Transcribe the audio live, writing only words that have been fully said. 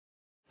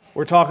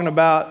We're talking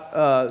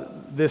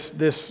about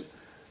this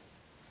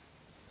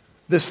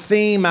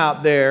theme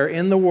out there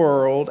in the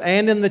world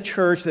and in the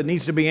church that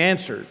needs to be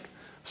answered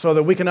so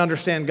that we can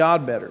understand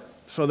God better,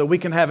 so that we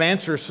can have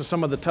answers to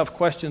some of the tough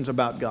questions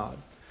about God.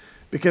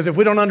 Because if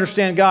we don't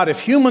understand God, if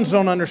humans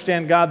don't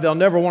understand God, they'll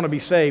never want to be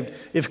saved.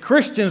 If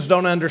Christians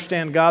don't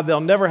understand God, they'll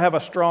never have a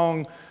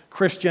strong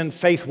Christian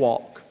faith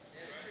walk.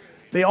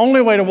 The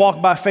only way to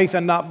walk by faith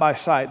and not by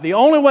sight, the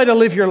only way to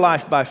live your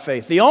life by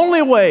faith, the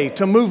only way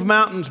to move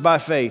mountains by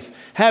faith,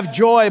 have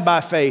joy by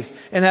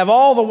faith, and have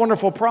all the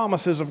wonderful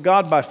promises of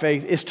God by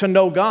faith is to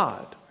know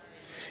God.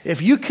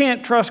 If you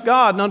can't trust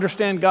God and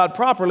understand God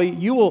properly,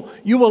 you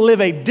will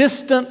live a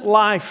distant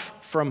life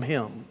from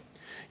Him.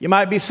 You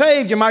might be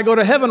saved, you might go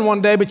to heaven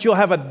one day, but you'll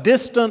have a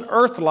distant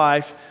earth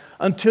life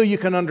until you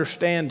can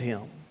understand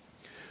Him.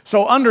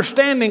 So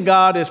understanding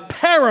God is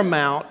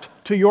paramount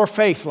to your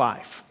faith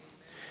life.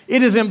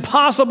 It is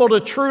impossible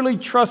to truly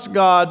trust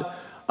God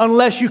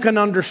unless you can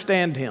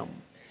understand Him.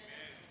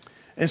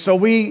 And so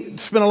we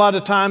spend a lot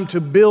of time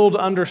to build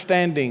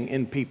understanding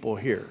in people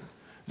here.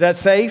 Is that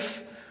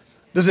safe?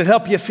 Does it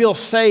help you feel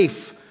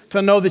safe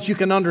to know that you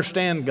can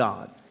understand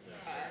God?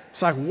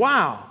 It's like,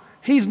 wow.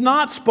 He's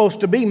not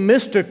supposed to be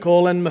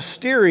mystical and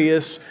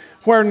mysterious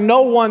where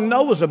no one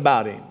knows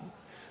about Him.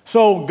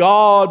 So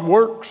God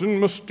works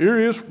in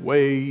mysterious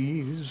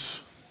ways.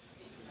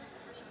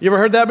 You ever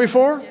heard that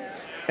before? Yeah.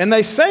 And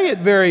they say it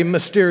very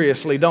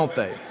mysteriously, don't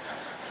they?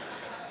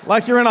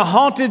 Like you're in a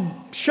haunted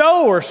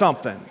show or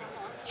something.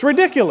 It's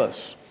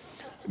ridiculous.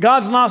 He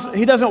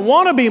doesn't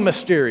want to be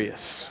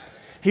mysterious.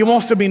 He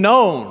wants to be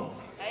known.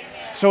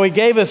 So He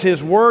gave us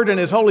His Word and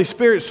His Holy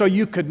Spirit so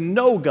you could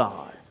know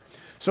God.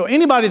 So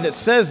anybody that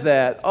says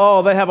that,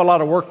 they have a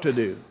lot of work to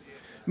do.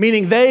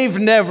 Meaning they've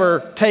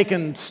never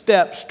taken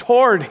steps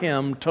toward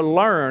Him to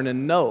learn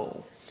and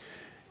know.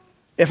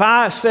 If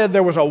I said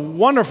there was a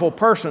wonderful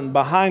person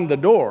behind the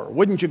door,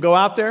 wouldn't you go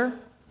out there?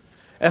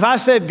 If I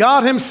said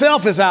God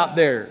Himself is out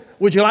there,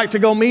 would you like to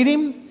go meet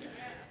Him?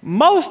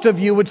 Most of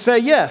you would say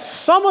yes.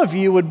 Some of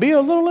you would be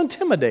a little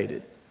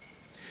intimidated.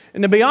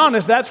 And to be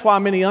honest, that's why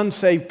many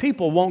unsaved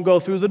people won't go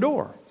through the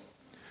door.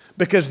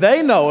 Because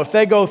they know if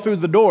they go through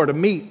the door to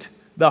meet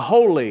the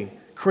holy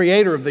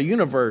creator of the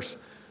universe,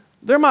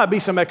 there might be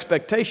some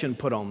expectation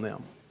put on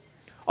them.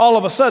 All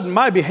of a sudden,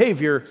 my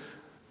behavior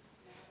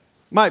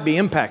might be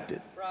impacted.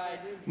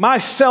 My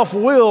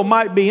self-will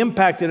might be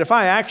impacted if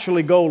I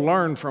actually go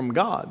learn from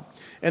God.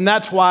 And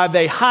that's why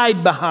they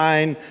hide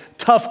behind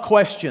tough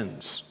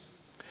questions,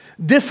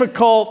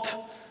 difficult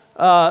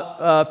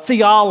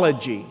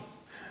theology,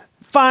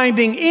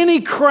 finding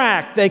any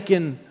crack they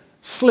can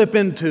slip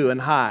into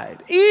and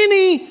hide.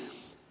 Any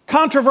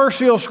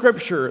controversial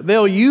scripture,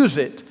 they'll use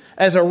it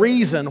as a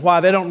reason why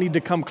they don't need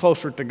to come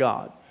closer to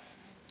God.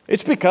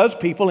 It's because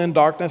people in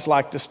darkness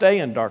like to stay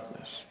in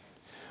darkness.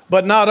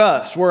 But not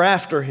us. We're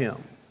after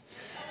Him.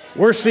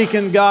 We're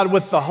seeking God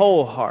with the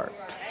whole heart.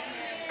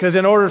 Because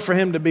in order for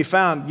Him to be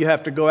found, you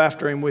have to go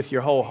after Him with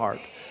your whole heart.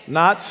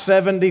 Not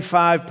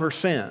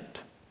 75%.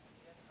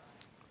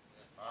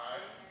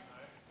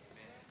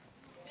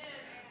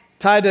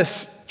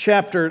 Titus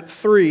chapter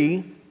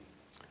 3,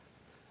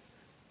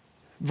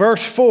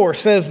 verse 4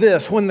 says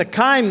this: when the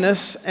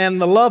kindness and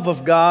the love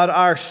of God,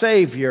 our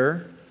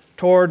Savior,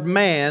 toward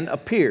man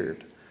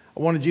appeared.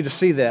 I wanted you to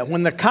see that.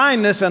 When the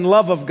kindness and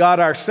love of God,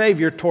 our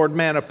Savior, toward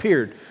man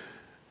appeared.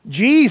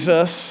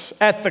 Jesus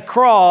at the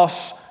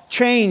cross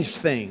changed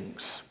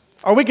things.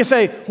 Or we could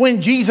say,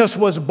 when Jesus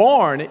was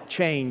born, it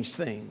changed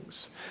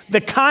things.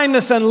 The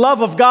kindness and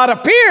love of God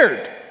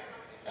appeared.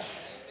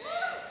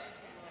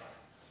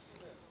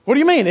 What do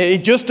you mean?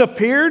 It just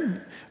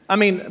appeared? I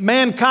mean,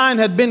 mankind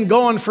had been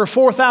going for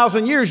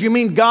 4,000 years. You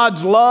mean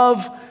God's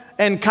love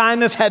and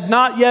kindness had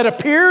not yet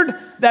appeared?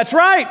 That's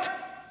right.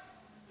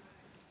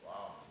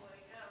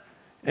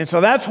 And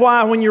so that's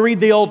why when you read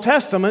the Old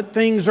Testament,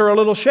 things are a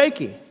little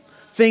shaky.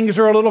 Things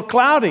are a little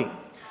cloudy.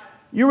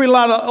 You read a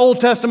lot of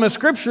Old Testament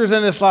scriptures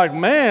and it's like,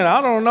 man,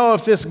 I don't know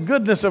if this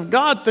goodness of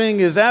God thing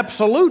is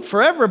absolute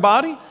for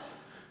everybody.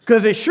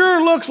 Because it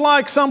sure looks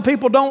like some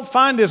people don't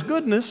find His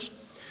goodness.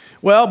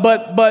 Well,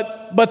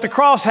 but the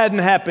cross hadn't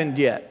happened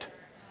yet.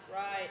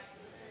 Right.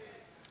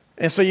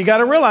 And so you got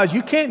to realize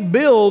you can't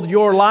build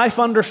your life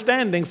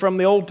understanding from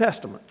the Old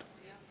Testament.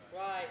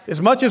 Right. As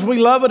much as we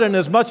love it and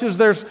as much as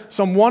there's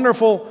some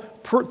wonderful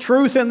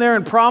truth in there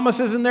and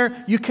promises in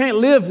there, you can't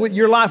live with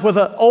your life with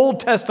an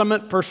Old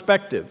Testament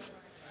perspective.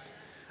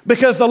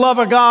 Because the love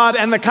of God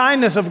and the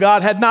kindness of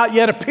God had not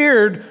yet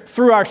appeared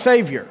through our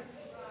Savior.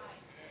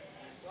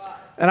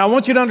 And I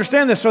want you to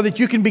understand this so that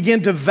you can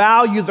begin to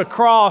value the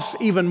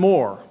cross even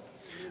more.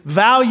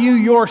 Value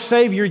your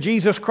Savior,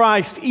 Jesus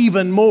Christ,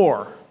 even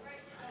more.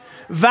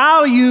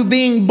 Value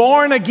being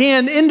born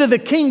again into the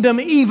kingdom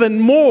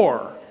even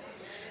more.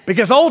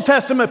 Because Old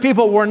Testament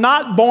people were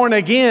not born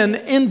again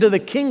into the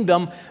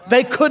kingdom.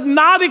 They could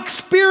not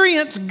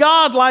experience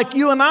God like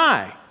you and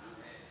I.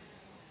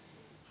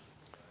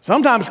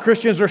 Sometimes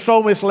Christians are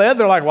so misled,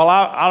 they're like, well,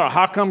 I don't know,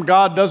 how come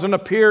God doesn't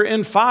appear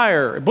in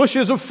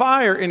bushes of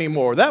fire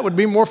anymore? That would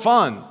be more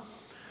fun.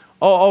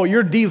 Oh,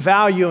 you're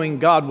devaluing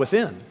God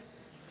within.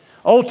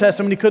 Old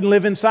Testament, he couldn't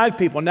live inside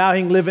people. Now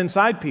he can live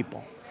inside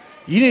people.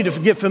 You need to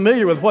get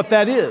familiar with what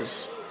that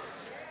is,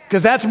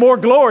 because that's more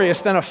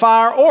glorious than a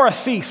fire or a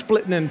sea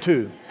splitting in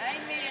two.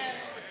 Amen.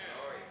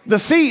 The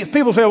sea,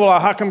 people say, well,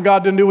 how come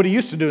God didn't do what he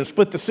used to do and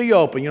split the sea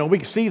open? You know, we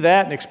can see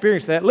that and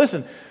experience that.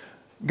 Listen,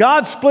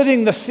 God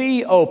splitting the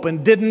sea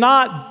open did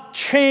not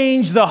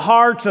change the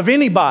hearts of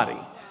anybody.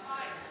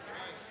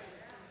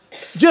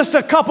 Just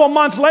a couple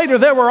months later,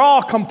 they were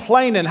all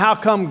complaining, how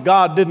come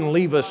God didn't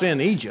leave us in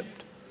Egypt?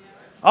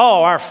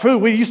 Oh, our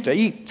food, we used to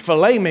eat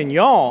filet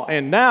mignon,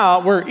 and now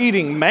we're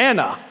eating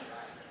manna.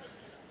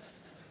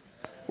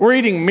 We're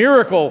eating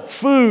miracle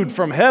food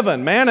from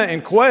heaven, manna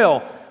and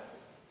quail.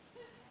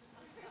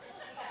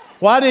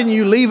 Why didn't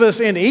you leave us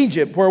in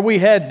Egypt where we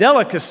had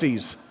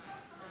delicacies,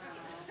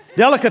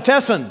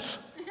 delicatessens,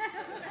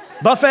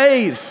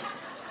 buffets?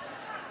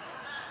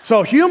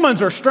 So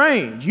humans are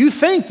strange. You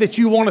think that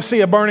you want to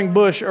see a burning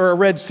bush or a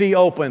Red Sea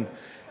open,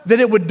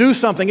 that it would do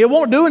something. It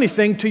won't do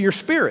anything to your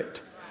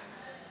spirit.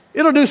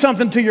 It'll do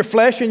something to your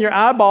flesh and your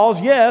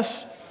eyeballs,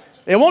 yes.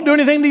 It won't do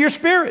anything to your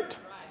spirit.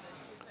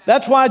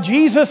 That's why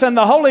Jesus and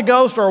the Holy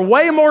Ghost are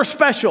way more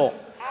special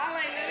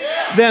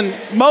than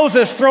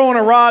Moses throwing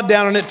a rod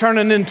down and it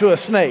turning into a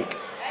snake.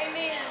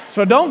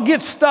 So don't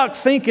get stuck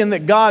thinking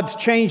that God's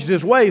changed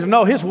his ways.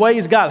 No, his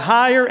ways got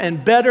higher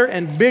and better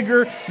and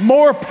bigger,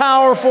 more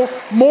powerful,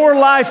 more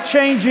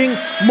life-changing,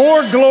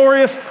 more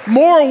glorious,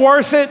 more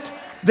worth it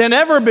than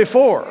ever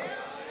before.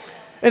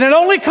 And it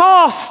only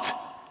cost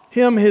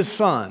him his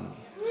son.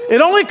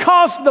 It only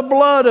cost the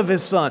blood of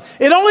his son.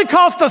 It only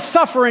cost the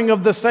suffering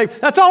of the Savior.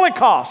 That's all it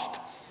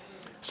cost.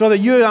 So that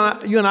you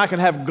and I can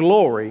have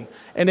glory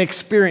and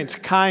experience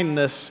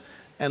kindness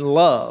and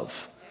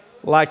love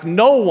like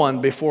no one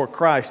before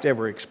Christ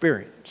ever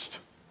experienced.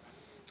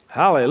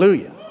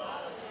 Hallelujah.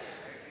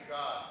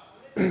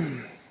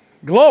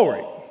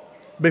 Glory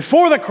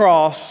before the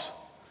cross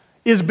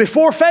is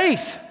before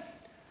faith.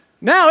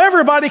 Now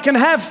everybody can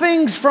have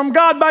things from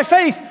God by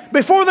faith.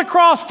 Before the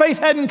cross, faith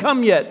hadn't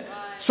come yet.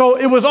 So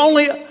it was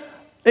only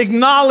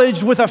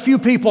acknowledged with a few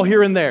people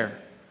here and there.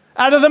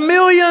 Out of the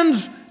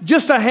millions,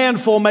 just a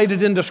handful made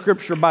it into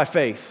Scripture by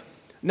faith.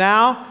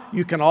 Now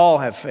you can all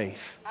have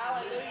faith.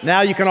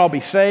 Now you can all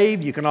be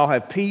saved, you can all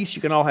have peace,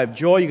 you can all have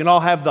joy, you can all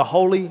have the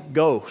Holy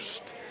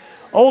Ghost.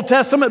 Old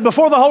Testament,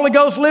 before the Holy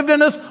Ghost lived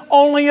in us,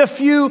 only a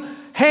few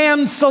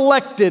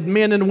hand-selected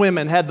men and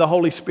women had the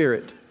Holy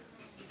Spirit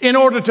in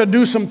order to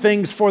do some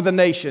things for the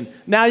nation.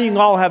 Now you can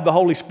all have the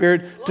Holy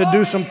Spirit to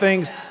do some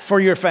things for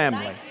your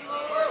family,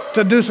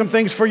 to do some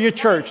things for your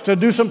church, to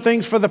do some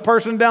things for the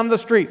person down the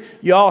street.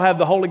 You all have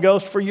the Holy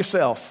Ghost for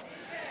yourself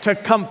to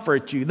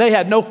comfort you. They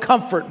had no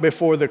comfort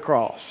before the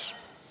cross.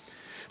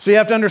 So you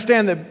have to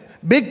understand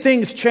that big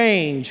things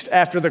changed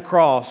after the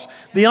cross.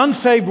 The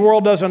unsaved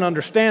world doesn't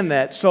understand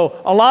that. So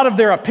a lot of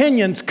their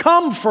opinions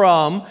come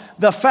from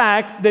the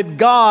fact that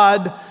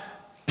God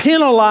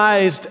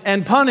penalized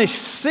and punished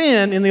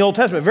sin in the Old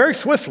Testament very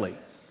swiftly.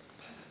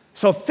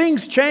 So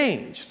things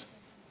changed.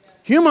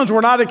 Humans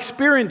were not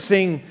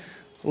experiencing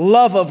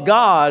love of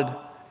God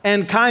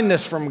and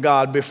kindness from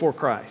God before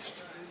Christ.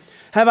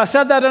 Have I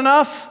said that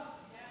enough?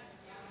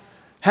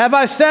 Have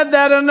I said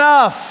that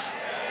enough?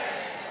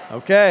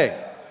 Okay.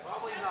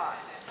 Probably not.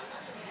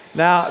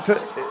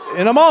 Now,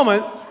 in a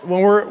moment,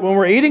 when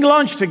we're eating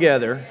lunch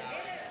together,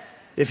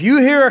 if you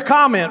hear a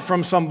comment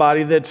from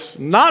somebody that's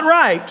not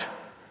right,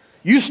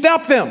 you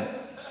stop them.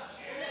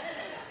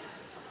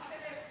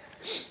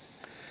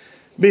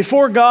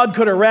 Before God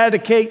could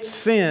eradicate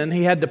sin,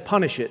 he had to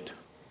punish it.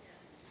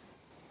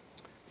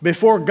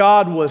 Before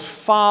God was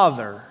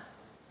Father,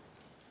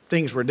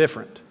 things were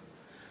different.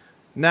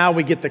 Now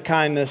we get the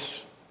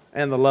kindness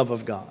and the love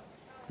of God.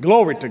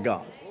 Glory to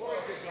God.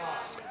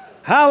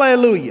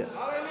 Hallelujah.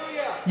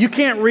 Hallelujah. You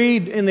can't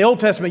read, in the Old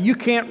Testament, you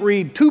can't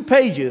read 2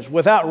 pages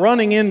without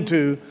running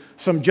into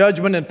some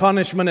judgment and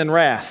punishment and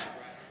wrath.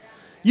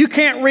 You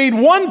can't read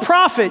one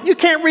prophet, you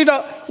can't read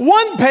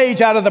one page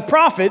out of the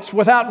prophets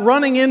without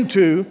running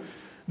into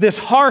this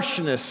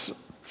harshness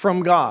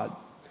from God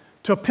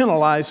to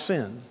penalize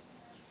sin.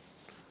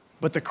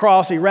 But the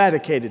cross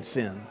eradicated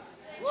sin.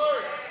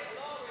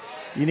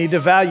 You need to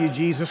value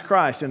Jesus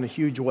Christ in a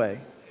huge way.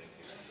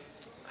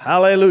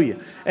 Hallelujah.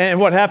 And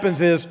what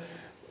happens is,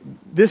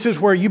 this is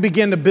where you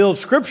begin to build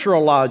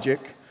scriptural logic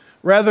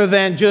rather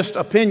than just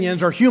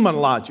opinions or human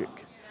logic.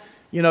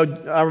 You know,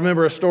 I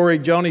remember a story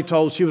Joni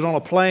told. She was on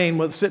a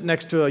plane sitting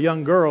next to a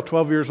young girl,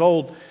 12 years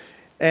old,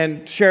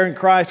 and sharing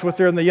Christ with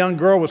her. And the young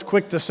girl was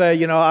quick to say,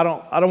 you know, I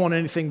don't want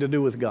anything to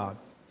do with God.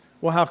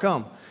 Well, how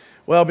come?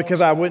 Well,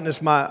 because I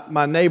witnessed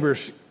my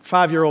neighbor's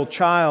 5-year-old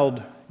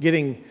child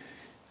getting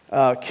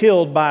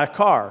killed by a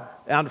car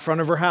out in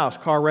front of her house.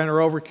 Car ran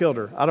her over, killed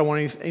her. I don't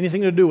want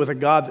anything to do with a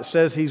God that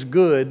says he's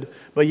good,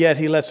 but yet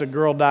he lets a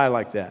girl die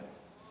like that.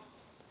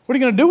 What are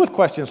you going to do with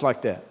questions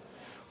like that?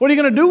 What are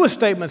you going to do with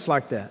statements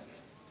like that?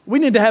 We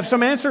need to have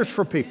some answers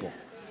for people.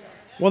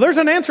 Well, there's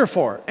an answer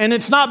for it, and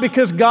it's not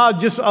because God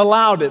just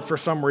allowed it for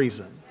some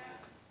reason.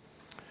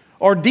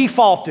 or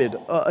defaulted.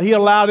 He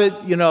allowed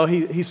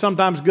it, he's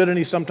sometimes good and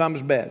he's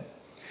sometimes bad.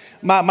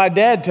 My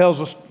dad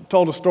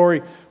told a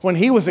story. When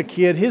he was a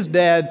kid, his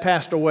dad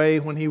passed away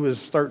when he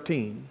was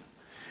 13.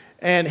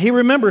 And he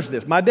remembers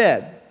this, my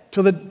dad,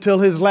 till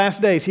his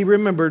last days. He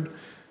remembered,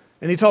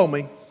 and he told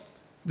me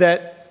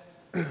that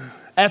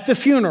at the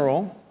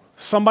funeral,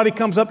 somebody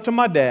comes up to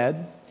my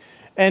dad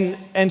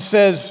and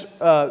says,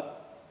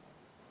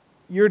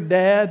 your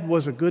dad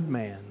was a good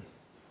man.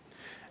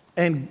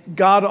 And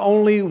God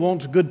only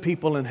wants good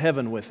people in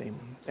heaven with him.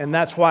 And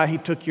that's why he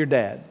took your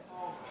dad.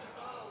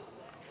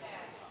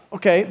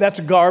 Okay, that's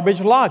garbage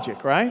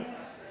logic, right?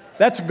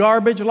 That's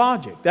garbage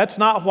logic. That's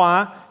not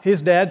why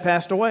his dad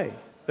passed away.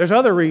 There's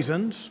other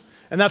reasons,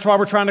 and that's why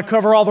we're trying to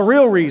cover all the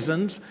real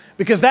reasons,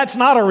 because that's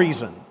not a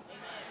reason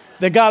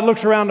that God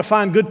looks around to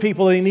find good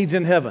people that he needs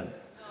in heaven.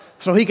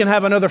 So he can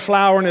have another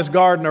flower in his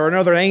garden or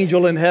another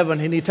angel in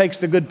heaven, and he takes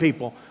the good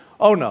people.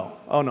 Oh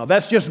no.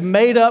 That's just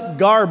made up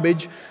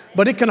garbage,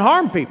 but it can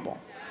harm people.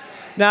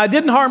 Now, it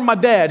didn't harm my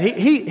dad.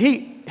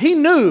 He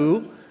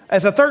knew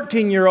as a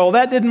 13-year-old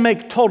that didn't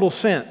make total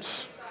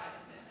sense.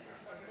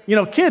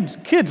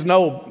 Kids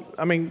know,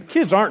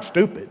 kids aren't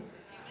stupid.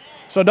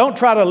 So don't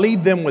try to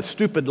lead them with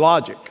stupid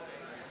logic.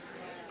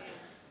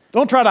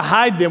 Don't try to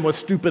hide them with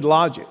stupid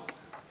logic.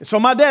 So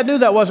my dad knew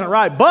that wasn't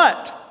right,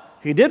 but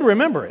he did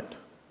remember it.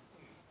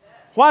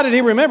 Why did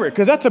he remember it?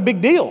 Because that's a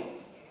big deal.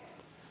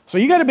 So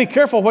you got to be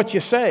careful what you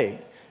say.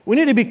 We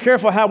need to be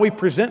careful how we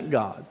present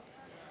God.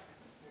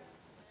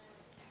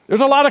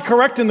 There's a lot of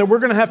correcting that we're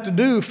going to have to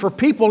do for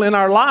people in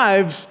our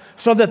lives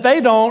so that they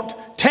don't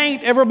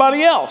taint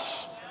everybody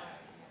else.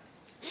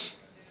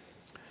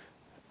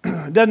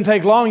 It doesn't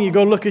take long. You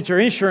go look at your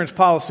insurance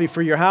policy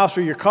for your house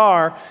or your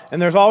car,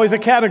 and there's always a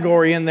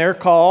category in there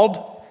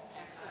called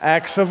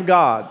acts of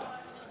God.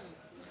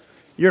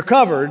 You're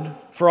covered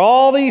for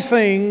all these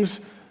things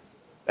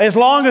as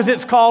long as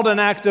it's called an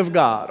act of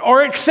God,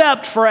 or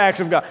except for acts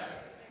of God.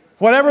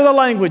 Whatever the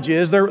language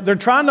is, they're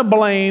trying to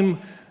blame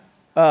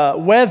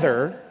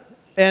weather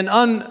and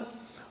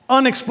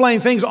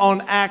unexplained things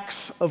on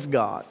acts of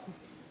God.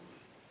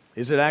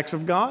 Is it acts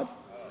of God?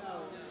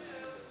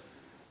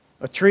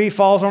 A tree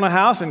falls on a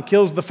house and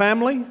kills the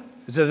family.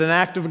 Is it an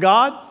act of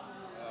God?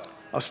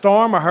 A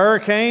storm, a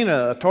hurricane,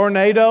 a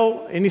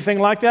tornado, anything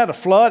like that, a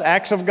flood,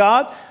 acts of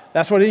God?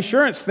 That's what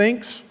insurance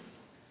thinks.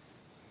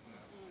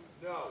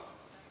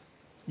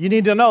 You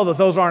need to know that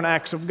those aren't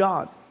acts of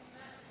God.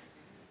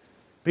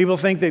 People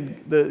think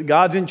that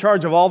God's in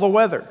charge of all the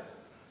weather.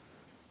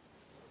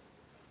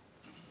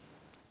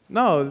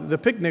 No, the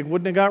picnic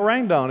wouldn't have got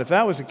rained on if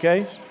that was the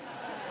case.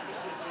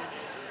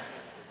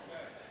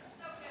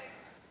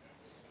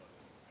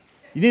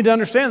 You need to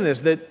understand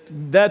this,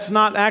 that's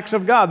not acts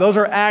of God. Those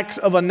are acts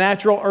of a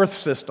natural earth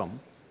system.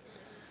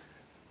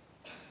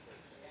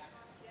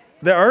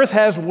 The earth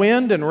has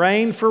wind and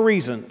rain for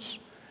reasons.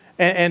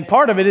 And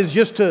part of it is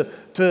just to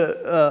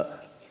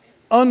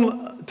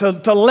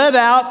let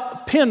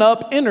out, pin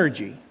up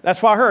energy.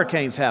 That's why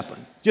hurricanes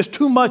happen. Just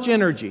too much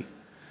energy.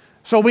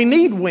 So we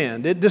need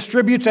wind. It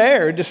distributes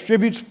air. It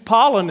distributes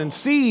pollen and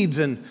seeds.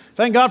 And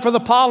thank God for the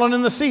pollen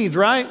and the seeds,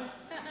 right?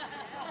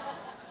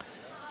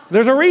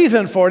 There's a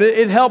reason for it.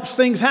 It helps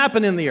things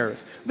happen in the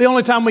earth. The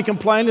only time we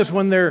complain is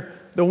when the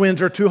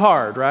winds are too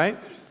hard, right?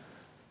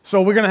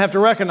 So we're going to have to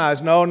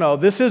recognize, no,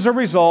 this is a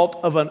result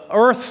of an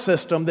earth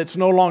system that's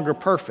no longer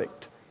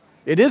perfect.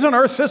 It is an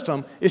earth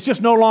system. It's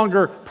just no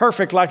longer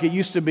perfect like it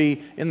used to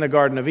be in the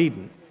Garden of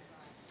Eden.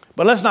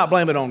 But let's not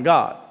blame it on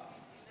God.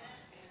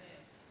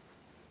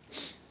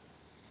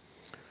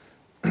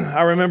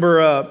 I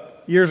remember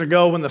years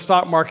ago when the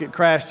stock market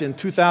crashed in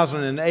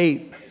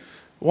 2008,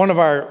 one of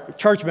our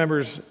church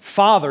members'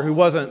 father, who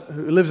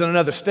lives in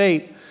another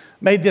state,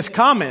 made this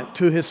comment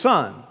to his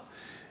son.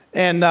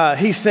 And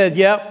he said,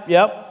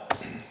 yep,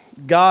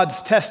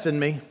 God's testing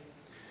me.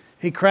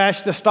 He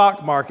crashed the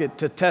stock market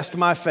to test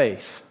my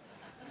faith.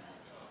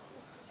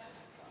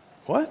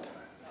 What?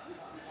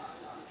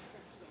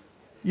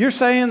 You're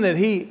saying that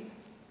he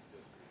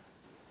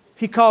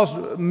caused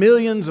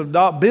billions of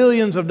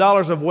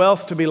dollars of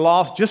wealth to be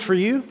lost just for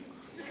you?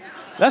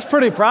 That's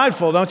pretty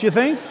prideful, don't you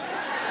think?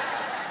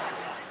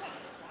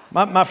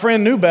 My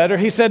friend knew better.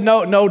 He said,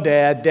 no,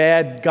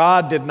 Dad,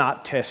 God did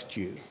not test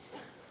you.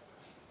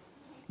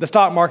 The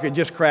stock market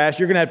just crashed.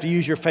 You're going to have to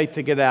use your faith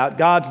to get out.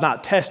 God's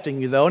not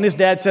testing you, though. And his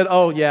dad said,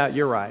 oh, yeah,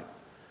 you're right.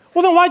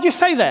 Well, then why'd you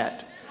say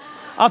that?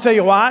 I'll tell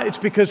you why. It's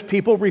because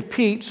people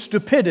repeat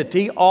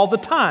stupidity all the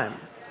time.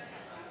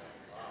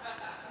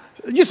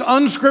 Just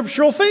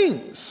unscriptural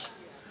things.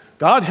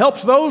 God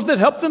helps those that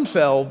help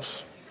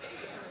themselves.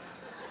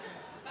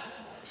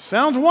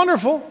 Sounds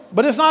wonderful,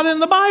 but it's not in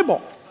the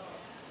Bible.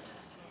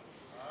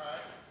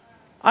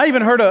 I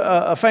even heard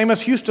a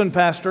famous Houston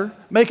pastor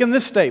making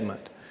this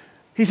statement.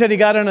 He said he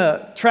got in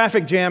a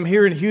traffic jam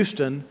here in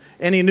Houston,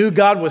 and he knew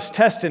God was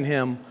testing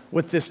him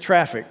with this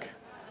traffic.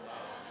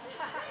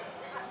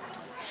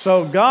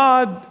 So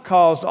God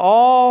caused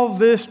all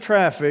this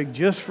traffic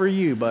just for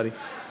you, buddy.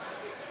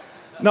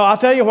 No, I'll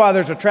tell you why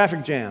there's a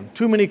traffic jam.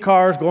 Too many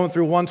cars going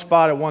through one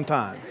spot at one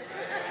time.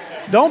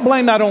 Don't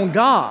blame that on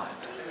God.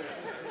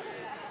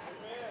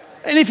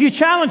 And if you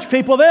challenge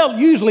people, they'll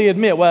usually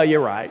admit, well, you're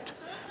right.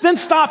 Then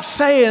stop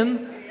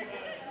saying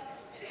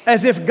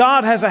as if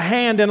God has a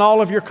hand in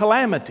all of your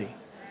calamity.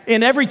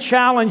 In every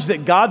challenge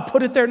that God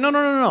put it there.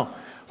 No.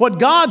 What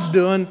God's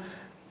doing,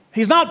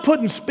 He's not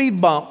putting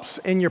speed bumps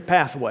in your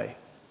pathway.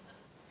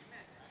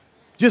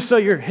 Just so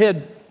your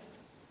head,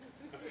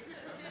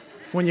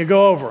 when you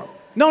go over them.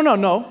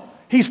 No.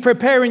 He's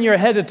preparing you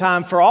ahead of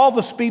time for all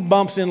the speed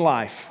bumps in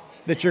life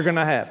that you're going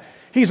to have.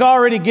 He's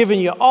already given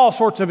you all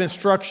sorts of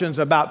instructions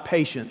about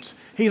patience.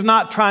 He's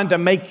not trying to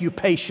make you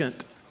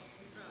patient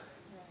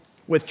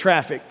with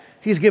traffic.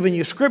 He's given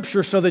you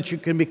scripture so that you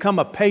can become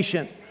a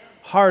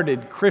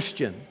patient-hearted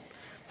Christian.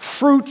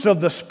 Fruits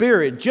of the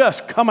Spirit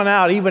just coming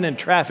out even in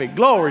traffic.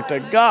 Glory to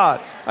God.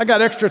 I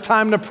got extra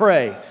time to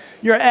pray.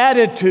 Your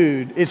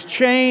attitude is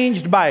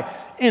changed by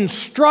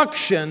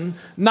instruction,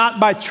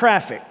 not by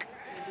traffic.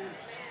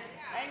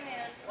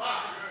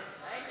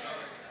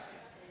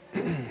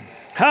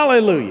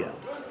 Hallelujah.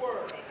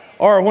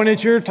 Or when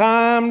it's your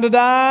time to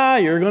die,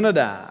 you're going to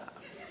die.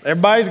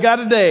 Everybody's got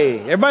a day.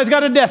 Everybody's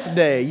got a death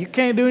day. You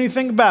can't do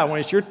anything about it. When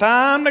it's your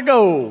time to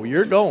go,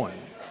 you're going.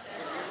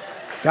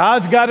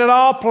 God's got it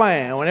all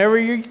planned. Whenever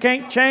you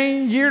can't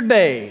change your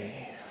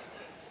day.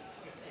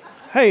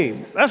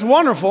 Hey, that's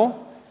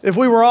wonderful. If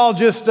we were all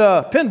just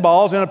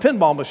pinballs in a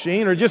pinball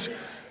machine or just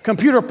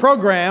computer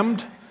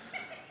programmed.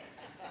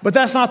 But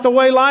that's not the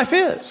way life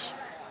is.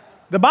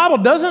 The Bible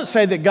doesn't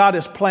say that God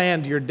has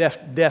planned your death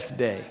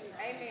day.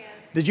 Amen.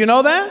 Did you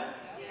know that?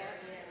 Yes.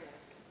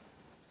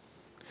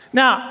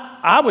 Now,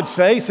 I would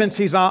say, since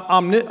He's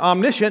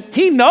omniscient,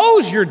 He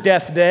knows your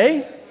death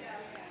day,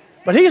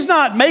 but He's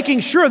not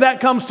making sure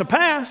that comes to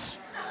pass.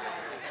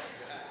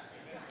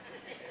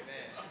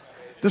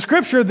 The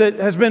scripture that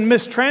has been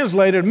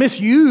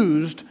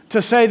misused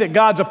to say that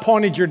God's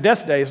appointed your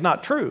death day is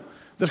not true.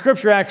 The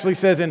scripture actually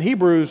says in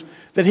Hebrews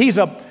that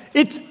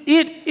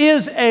it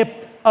is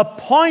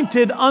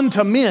appointed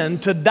unto men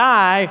to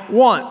die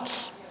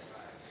once,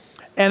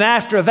 and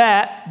after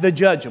that, the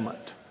judgment.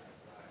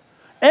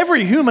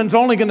 Every human's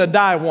only going to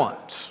die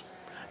once,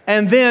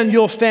 and then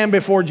you'll stand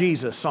before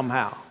Jesus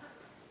somehow,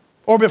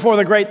 or before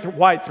the great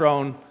white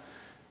throne.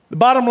 The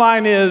bottom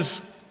line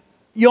is,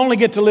 you only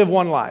get to live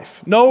one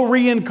life. No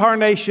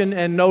reincarnation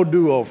and no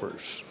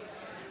do-overs.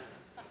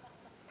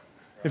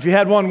 If you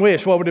had one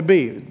wish, what would it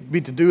be? It'd be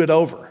to do it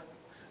over.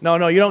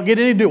 No, you don't get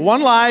any do.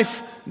 One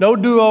life, no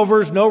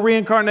do-overs, no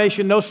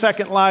reincarnation, no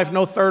second life,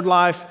 no third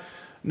life,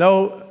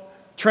 no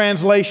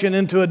translation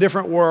into a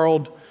different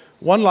world.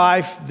 One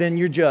life, then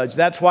you're judged.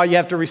 That's why you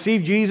have to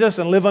receive Jesus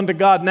and live unto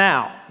God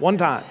now. One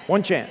time,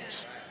 one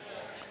chance.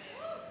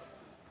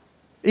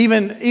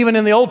 Even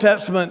in the Old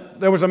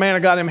Testament, there was a man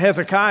of God named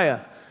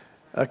Hezekiah,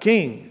 a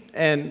king.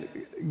 And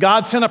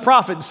God sent a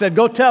prophet and said,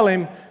 go tell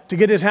him to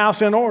get his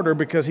house in order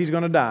because he's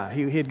going to die.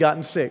 He had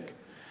gotten sick.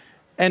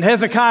 And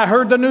Hezekiah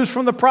heard the news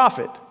from the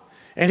prophet.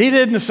 And he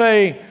didn't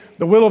say,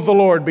 the will of the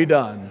Lord be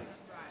done.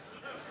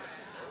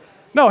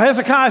 No,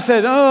 Hezekiah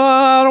said,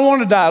 I don't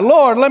want to die.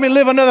 Lord, let me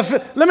live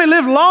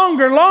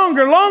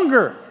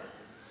longer.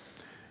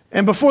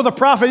 And before the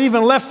prophet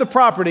even left the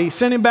property, he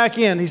sent him back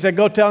in. He said,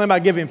 go tell him I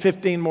give him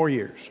 15 more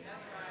years.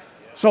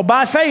 So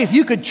by faith,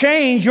 you could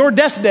change your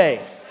death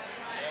day.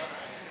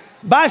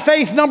 By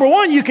faith, number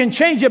one, you can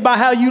change it by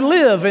how you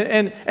live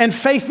and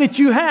faith that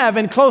you have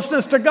and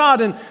closeness to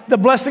God and the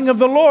blessing of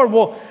the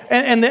Lord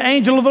and the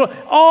angel of the Lord.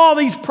 All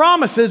these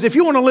promises, if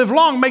you want to live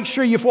long, make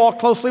sure you walk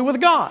closely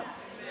with God.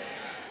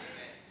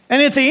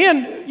 And at the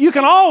end, you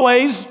can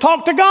always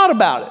talk to God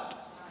about it.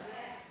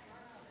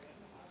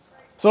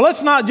 So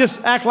let's not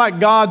just act like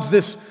God's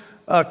this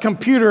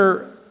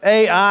computer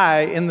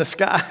AI in the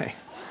sky.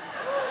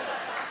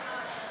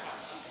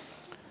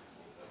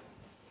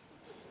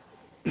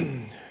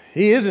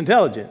 He is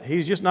intelligent.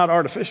 He's just not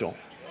artificial.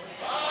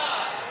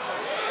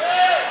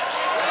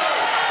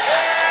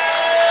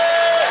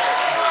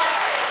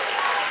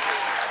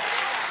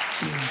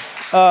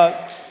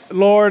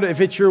 Lord,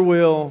 if it's your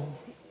will,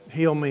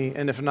 heal me.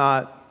 And if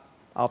not,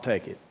 I'll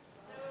take it.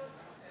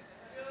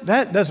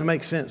 That doesn't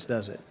make sense,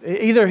 does it?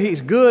 Either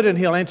he's good and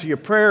he'll answer your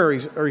prayer,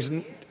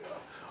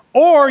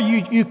 or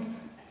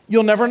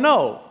you'll nenever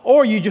know.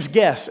 Or you just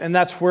guess. And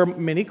that's where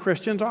many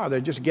Christians are.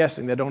 They're just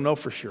guessing. They don't know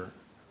for sure.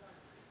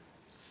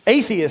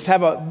 Atheists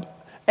have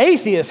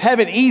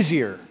it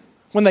easier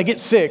when they get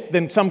sick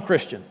than some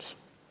Christians.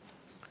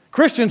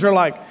 Christians are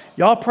like,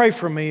 y'all pray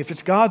for me if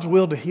it's God's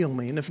will to heal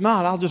me. And if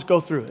not, I'll just go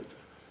through it.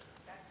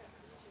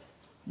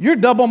 You're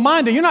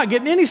double-minded. You're not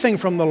getting anything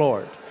from the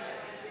Lord.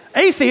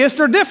 Atheists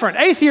are different.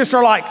 Atheists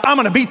are like, I'm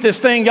going to beat this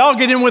thing. Y'all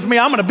get in with me.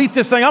 I'm going to beat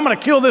this thing. I'm going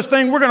to kill this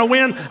thing. We're going to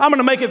win. I'm going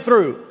to make it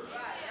through.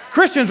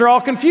 Christians are all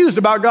confused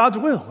about God's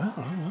will.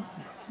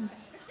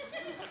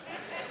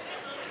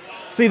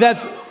 See,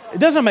 it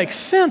doesn't make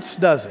sense,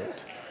 does it?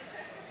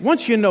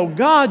 Once you know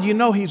God, you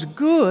know He's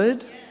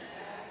good.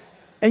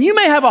 And you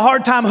may have a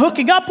hard time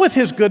hooking up with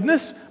His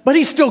goodness, but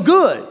He's still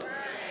good.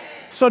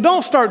 So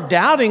don't start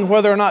doubting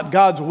whether or not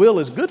God's will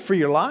is good for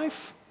your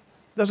life.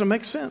 Doesn't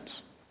make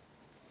sense.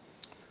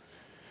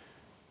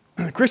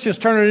 Christians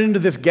turn it into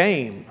this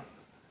game.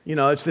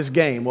 It's this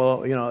game.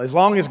 Well, as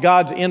long as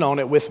God's in on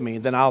it with me,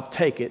 then I'll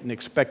take it and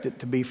expect it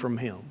to be from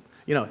Him.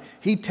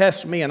 He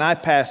tests me and I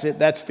pass it.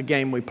 That's the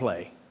game we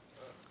play.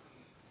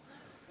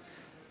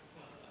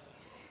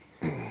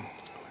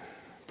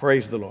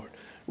 Praise the Lord.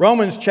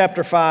 Romans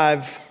chapter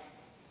 5.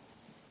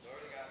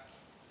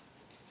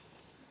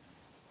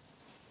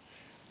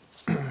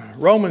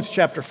 Romans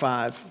chapter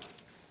 5.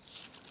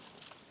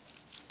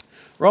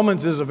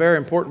 Romans is a very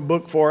important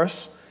book for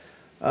us.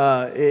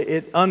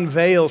 It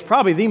unveils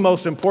probably the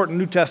most important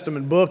New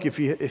Testament book if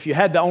you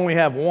had to only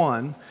have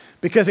one,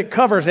 because it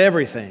covers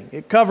everything.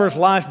 It covers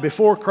life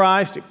before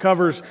Christ. It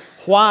covers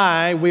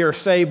why we are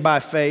saved by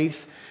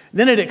faith.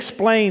 Then it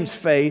explains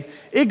faith.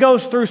 It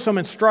goes through some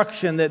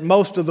instruction that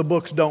most of the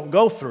books don't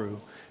go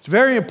through. It's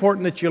very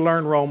important that you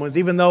learn Romans,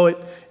 even though it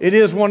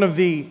is one of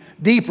the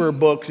deeper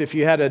books. If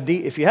you had a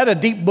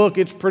deep book,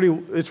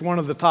 it's one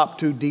of the top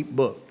 2 deep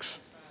books.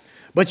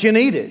 But you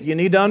need it. You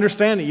need to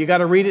understand it. You got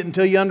to read it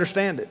until you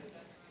understand it.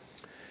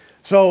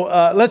 So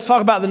let's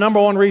talk about the number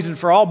one reason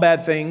for all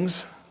bad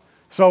things.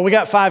 So we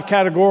got 5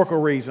 categorical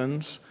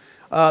reasons.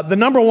 The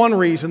number one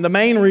reason, the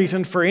main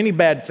reason for any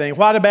bad thing,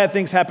 why do bad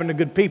things happen to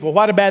good people?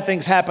 Why do bad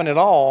things happen at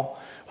all?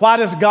 Why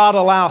does God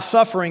allow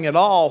suffering at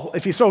all?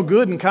 If He's so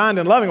good and kind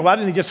and loving, why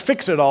didn't He just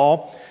fix it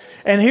all?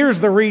 And here's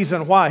the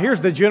reason why.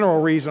 Here's the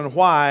general reason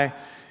why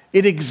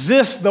it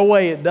exists the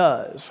way it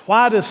does.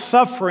 Why does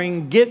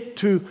suffering get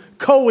to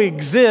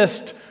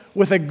coexist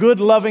with a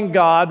good, loving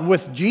God,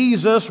 with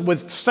Jesus,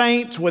 with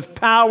saints, with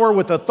power,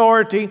 with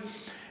authority?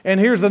 And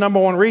here's the number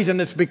one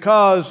reason. It's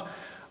because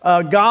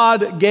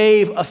God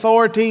gave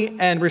authority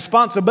and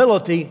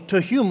responsibility to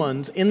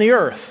humans in the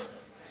earth.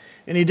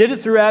 And He did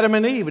it through Adam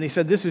and Eve. And He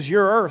said, this is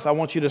your earth. I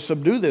want you to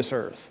subdue this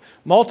earth.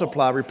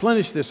 Multiply,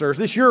 replenish this earth.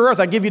 This is your earth.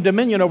 I give you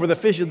dominion over the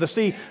fish of the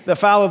sea, the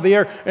fowl of the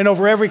air, and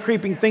over every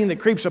creeping thing that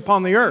creeps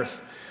upon the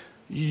earth.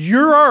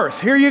 Your earth.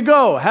 Here you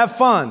go. Have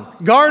fun.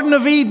 Garden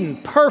of Eden.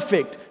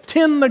 Perfect.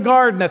 Tend the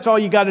garden. That's all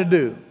you got to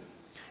do.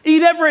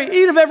 Eat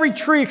of every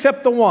tree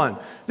except the one.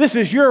 This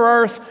is your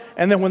earth.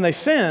 And then when they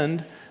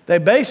sinned, they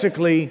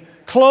basically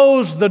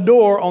closed the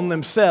door on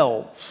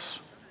themselves.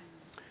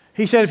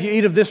 He said, if you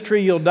eat of this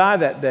tree, you'll die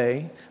that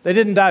day. They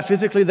didn't die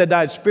physically, they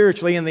died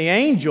spiritually. And the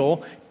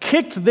angel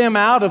kicked them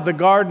out of the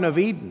Garden of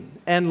Eden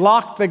and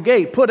locked the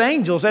gate, put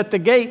angels at the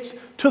gates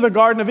to the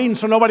Garden of Eden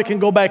so nobody can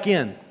go back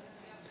in.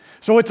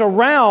 So it's a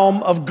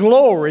realm of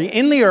glory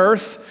in the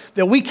earth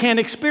that we can't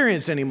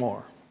experience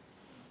anymore.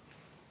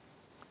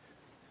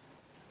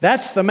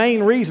 That's the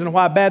main reason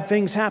why bad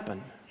things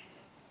happen.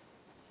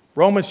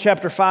 Romans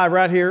chapter 5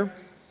 right here.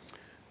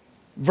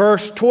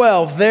 Verse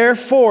 12,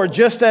 therefore,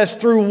 just as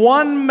through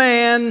one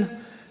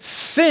man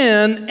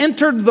sin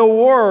entered the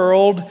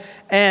world,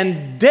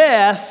 and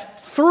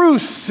death through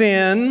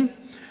sin,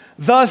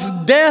 thus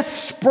death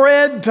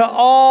spread to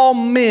all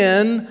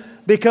men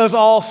because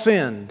all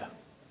sinned.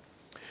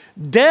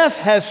 Death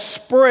has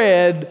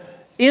spread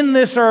in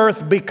this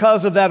earth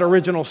because of that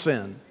original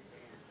sin.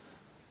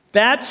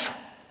 That's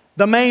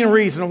the main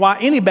reason why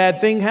any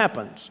bad thing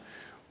happens.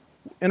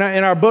 In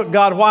our book,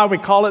 God, Why, we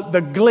call it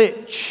the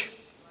glitch.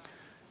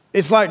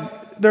 It's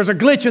like there's a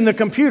glitch in the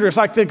computer. It's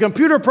like the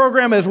computer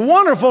program is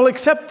wonderful,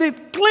 except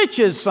it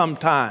glitches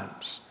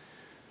sometimes.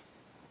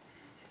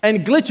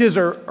 And glitches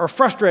are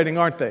frustrating,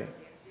 aren't they?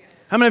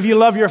 How many of you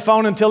love your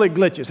phone until it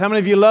glitches? How many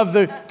of you love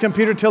the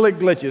computer till it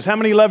glitches? How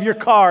many love your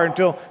car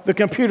until the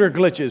computer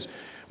glitches?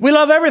 We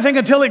love everything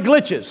until it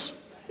glitches.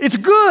 It's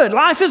good.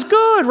 Life is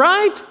good,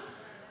 right?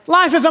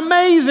 Life is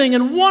amazing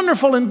and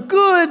wonderful and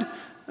good,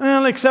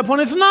 well, except when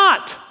it's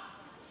not.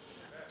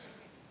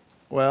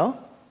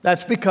 Well,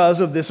 that's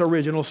because of this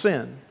original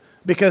sin.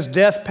 Because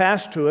death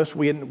passed to us,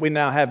 we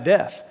now have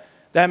death.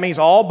 That means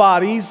all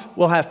bodies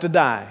will have to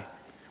die.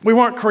 We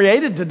weren't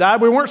created to die.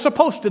 We weren't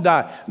supposed to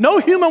die. No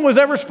human was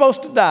ever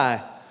supposed to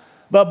die.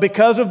 But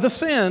because of the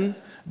sin,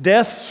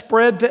 death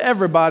spread to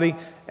everybody,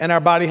 and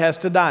our body has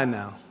to die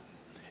now.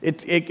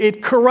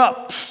 It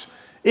corrupts.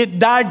 It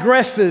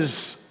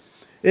digresses.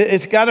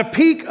 It's got a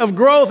peak of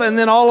growth, and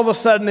then all of a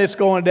sudden it's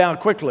going down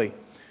quickly.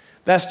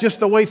 That's just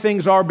the way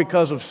things are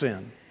because of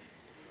sin.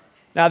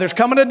 Now, there's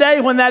coming a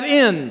day when that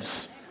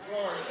ends.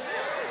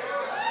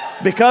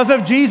 Because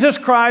of Jesus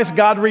Christ,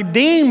 God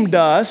redeemed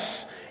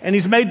us, and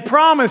He's made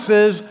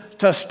promises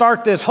to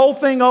start this whole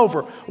thing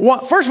over.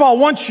 First of all,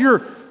 once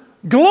your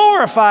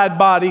glorified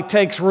body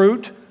takes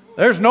root,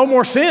 there's no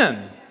more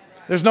sin.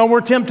 There's no more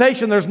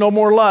temptation. There's no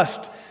more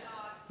lust.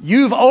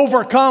 You've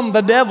overcome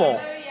the devil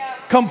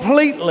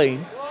completely,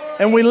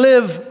 and we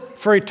live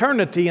for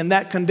eternity in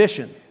that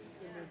condition.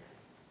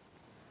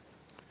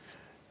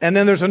 And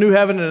then there's a new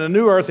heaven and a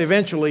new earth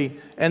eventually,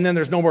 and then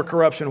there's no more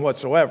corruption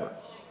whatsoever.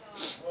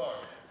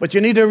 But you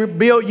need to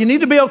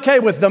be okay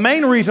with the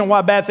main reason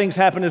why bad things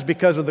happen is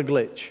because of the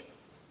glitch.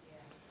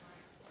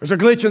 There's a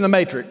glitch in the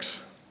matrix.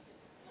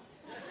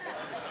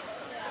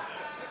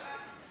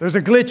 There's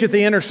a glitch at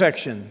the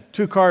intersection.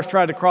 2 cars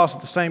tried to cross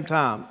at the same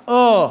time.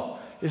 Oh,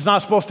 it's not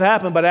supposed to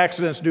happen, but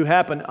accidents do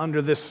happen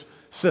under this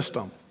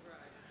system.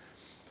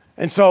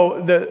 And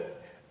so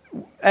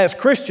as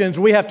Christians,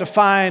 we have to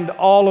find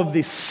all of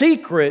the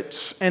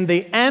secrets and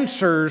the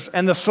answers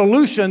and the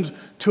solutions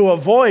to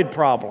avoid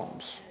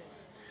problems.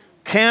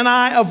 Can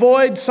I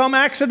avoid some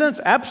accidents?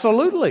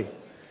 Absolutely.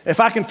 If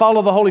I can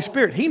follow the Holy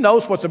Spirit, He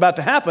knows what's about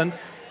to happen.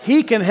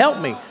 He can help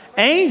me.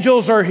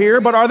 Angels are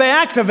here, but are they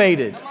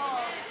activated?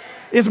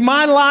 Is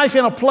my life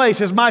in a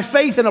place, is my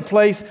faith in a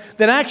place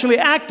that actually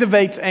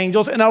activates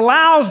angels and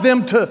allows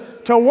them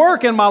to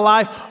work in my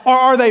life, or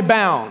are they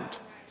bound?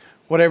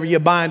 Whatever you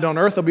bind on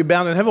earth will be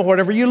bound in heaven.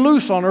 Whatever you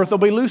loose on earth will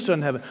be loosed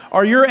in heaven.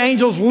 Are your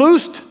angels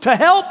loosed to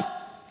help?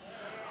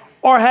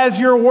 Or has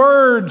your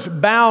words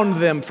bound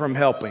them from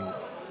helping?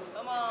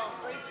 Come on,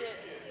 preach it.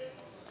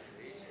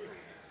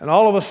 And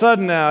all of a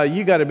sudden now,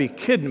 you got to be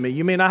kidding me.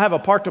 You mean I have a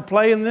part to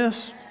play in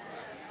this?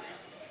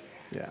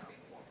 Yeah.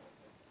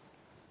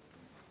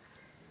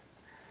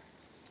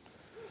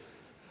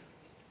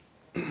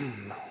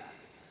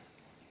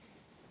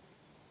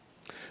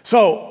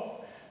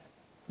 So,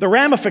 the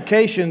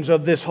ramifications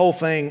of this whole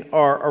thing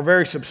are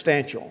very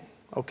substantial.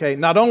 Okay,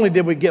 not only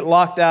did we get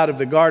locked out of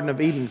the Garden of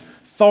Eden,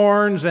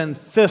 thorns and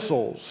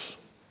thistles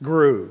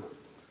grew.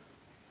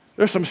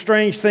 There's some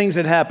strange things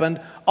that happened.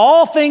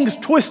 All things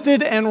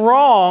twisted and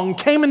wrong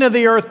came into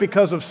the earth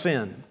because of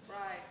sin.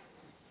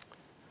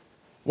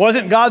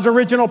 Wasn't God's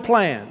original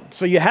plan.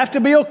 So you have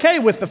to be okay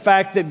with the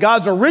fact that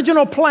God's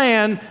original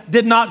plan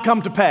did not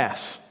come to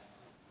pass.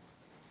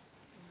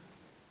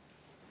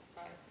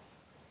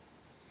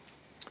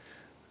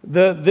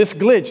 This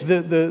glitch,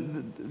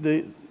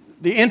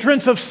 the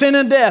entrance of sin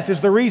and death is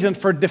the reason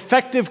for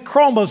defective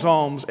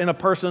chromosomes in a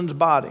person's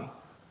body.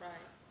 Right.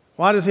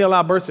 Why does He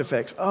allow birth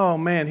defects? Oh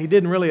man, He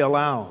didn't really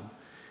allow them.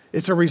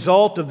 It's a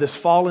result of this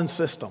fallen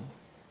system.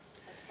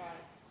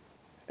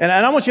 And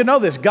I want you to know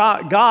this,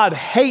 God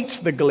hates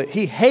the glitch.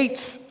 He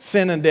hates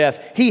sin and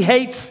death. He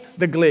hates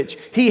the glitch.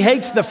 He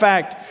hates the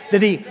fact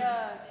that He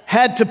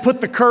had to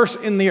put the curse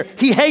in the earth.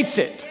 He hates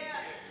it.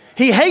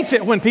 He hates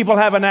it when people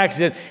have an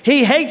accident.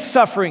 He hates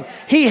suffering.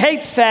 He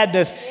hates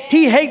sadness.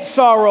 He hates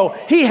sorrow.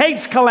 He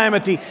hates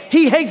calamity.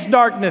 He hates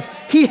darkness.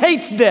 He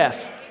hates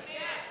death.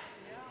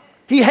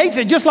 He hates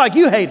it just like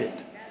you hate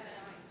it.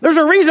 There's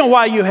a reason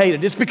why you hate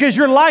it. It's because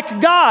you're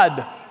like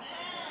God.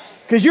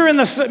 Because you're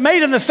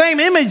made in the same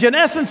image and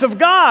essence of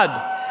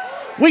God.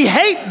 We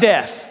hate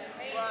death.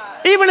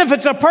 Even if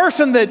it's a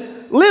person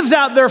that lives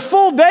out their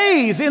full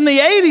days in the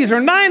 80s or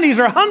 90s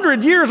or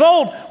 100 years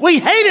old, we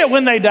hate it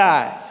when they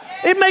die.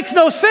 It makes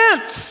no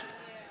sense.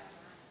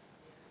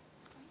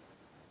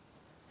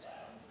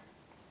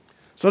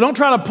 So don't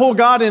try to pull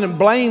God in and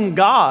blame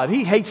God.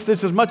 He hates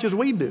this as much as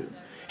we do.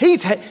 He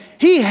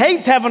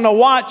hates having to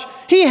watch,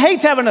 he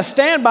hates having to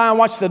stand by and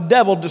watch the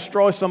devil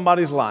destroy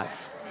somebody's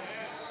life.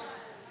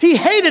 He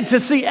hated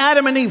to see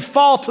Adam and Eve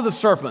fall to the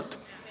serpent.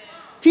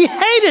 He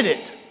hated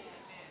it.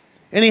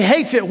 And he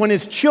hates it when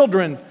his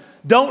children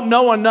don't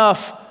know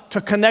enough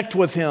to connect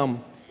with him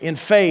in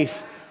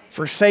faith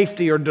for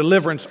safety or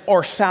deliverance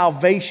or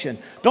salvation.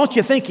 Don't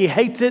you think he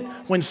hates it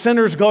when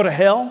sinners go to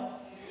hell?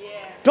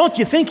 Yes. Don't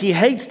you think he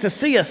hates to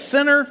see a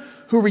sinner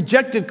who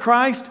rejected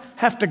Christ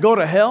have to go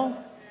to hell?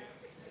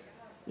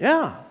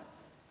 Yeah.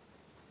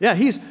 Yeah,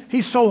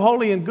 he's so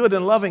holy and good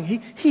and loving.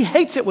 He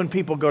hates it when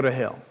people go to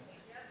hell.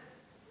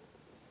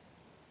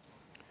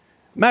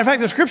 Matter of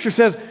fact, the scripture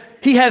says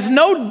he has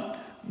no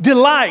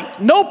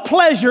delight, no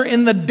pleasure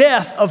in the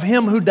death of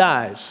him who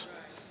dies.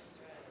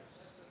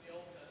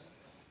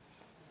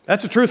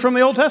 That's the truth from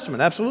the Old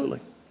Testament, absolutely.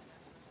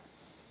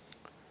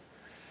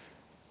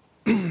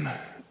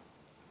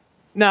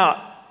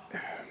 Now,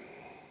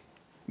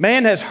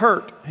 man has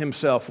hurt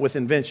himself with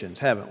inventions,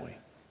 haven't we?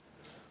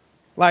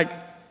 Like,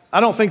 I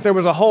don't think there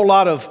was a whole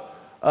lot of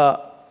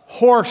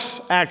horse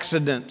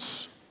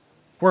accidents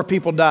where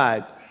people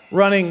died,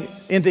 running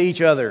into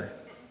each other.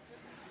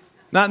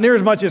 Not near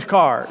as much as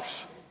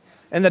cars.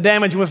 And the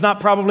damage was not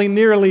probably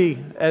nearly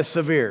as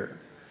severe.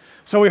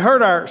 So we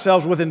hurt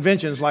ourselves with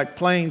inventions like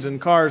planes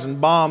and cars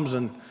and bombs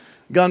and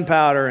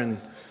gunpowder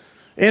and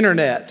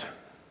internet.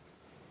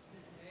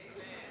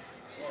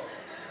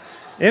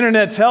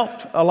 Internet's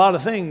helped a lot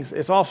of things.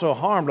 It's also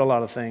harmed a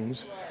lot of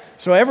things.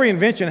 So every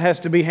invention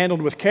has to be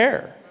handled with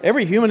care.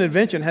 Every human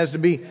invention has to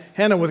be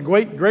handled with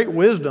great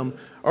wisdom,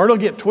 or it'll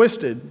get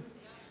twisted.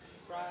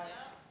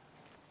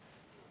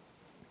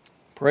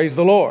 Praise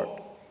the Lord.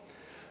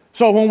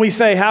 So when we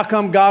say, how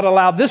come God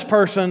allowed this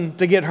person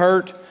to get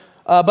hurt,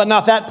 but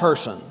not that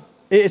person?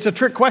 It's a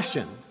trick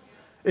question.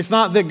 It's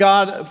not that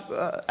God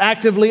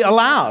actively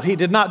allowed. He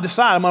did not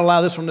decide, I'm going to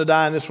allow this one to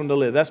die and this one to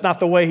live. That's not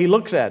the way he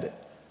looks at it.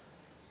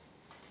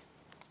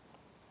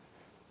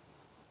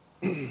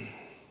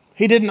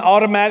 God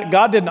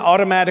didn't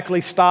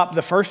automatically stop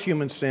the first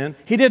human sin.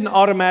 He didn't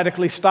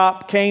automatically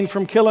stop Cain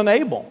from killing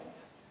Abel.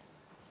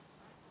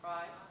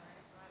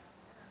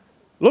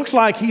 Looks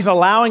like he's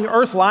allowing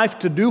earth life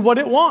to do what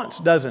it wants,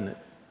 doesn't it?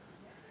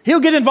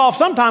 He'll get involved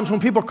sometimes when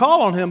people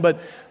call on him,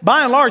 but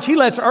by and large, he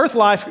lets earth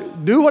life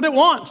do what it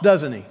wants,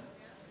 doesn't he?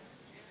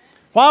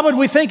 Why would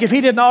we think if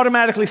he didn't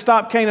automatically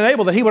stop Cain and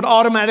Abel that he would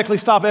automatically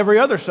stop every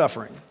other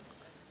suffering?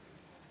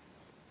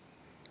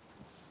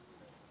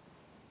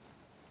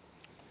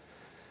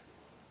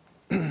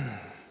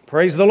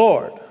 Praise the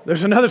Lord.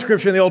 There's another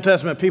scripture in the Old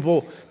Testament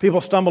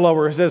people stumble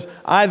over. It says,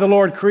 I, the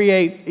Lord,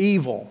 create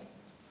evil,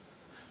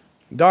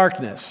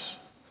 darkness.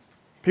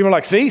 People are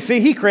like, see,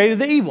 he created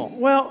the evil.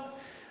 Well,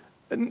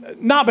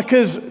 not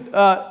because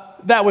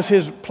that was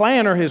his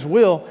plan or his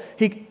will.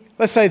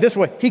 Let's say it this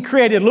way, he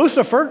created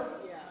Lucifer.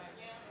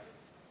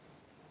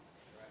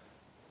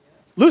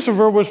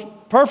 Lucifer was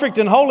perfect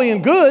and holy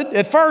and good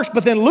at first,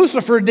 but then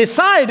Lucifer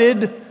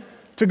decided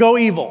to go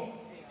evil.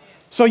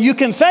 So you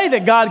can say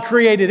that God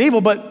created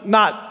evil, but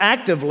not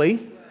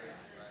actively.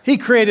 He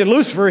created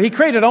Lucifer. He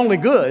created only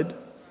good.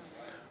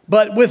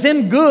 But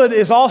within good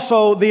is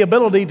also the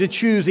ability to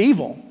choose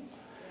evil.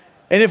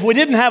 And if we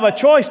didn't have a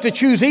choice to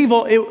choose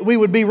evil, we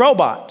would be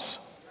robots.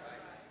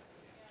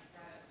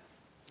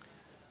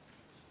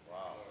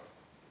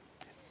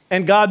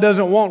 And God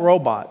doesn't want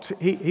robots.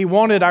 He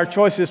wanted our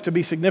choices to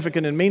be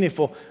significant and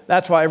meaningful.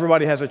 That's why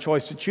everybody has a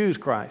choice to choose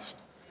Christ.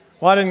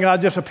 Why didn't God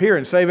just appear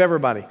and save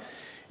everybody?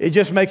 It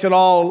just makes it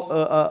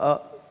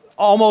all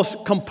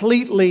almost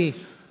completely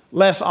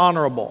less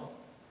honorable.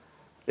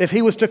 If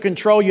he was to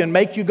control you and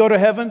make you go to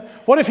heaven,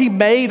 what if he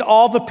made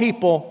all the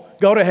people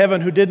go to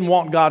heaven who didn't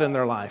want God in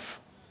their life?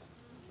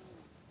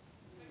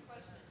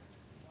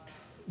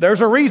 There's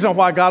a reason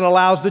why God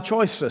allows the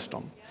choice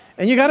system.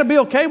 And you got to be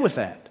okay with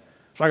that.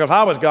 It's like if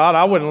I was God,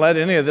 I wouldn't let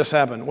any of this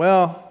happen.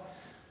 Well,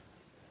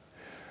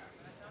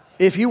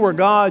 if you were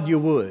God, you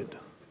would.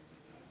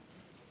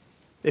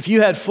 If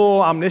you had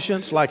full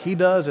omniscience like he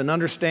does and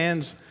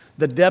understands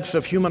the depths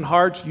of human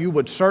hearts, you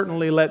would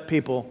certainly let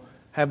people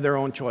have their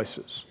own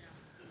choices.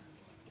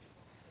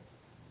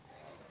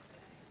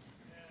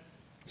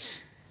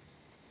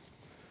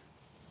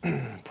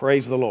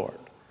 Praise the Lord.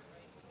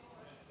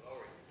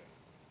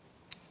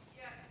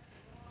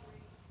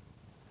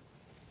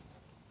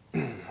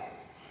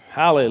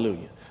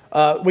 Hallelujah.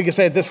 We can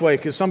say it this way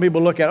because some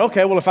people look at,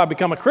 okay, well, if I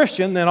become a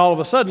Christian, then all of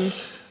a sudden,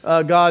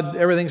 God,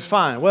 everything's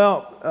fine.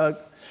 Well,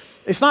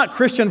 it's not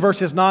Christian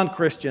versus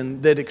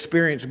non-Christian that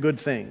experience good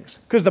things.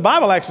 Because the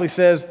Bible actually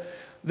says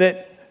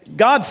that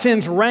God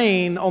sends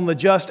rain on the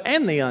just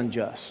and the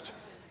unjust.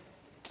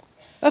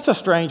 That's a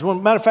strange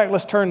one. Matter of fact,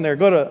 let's turn there.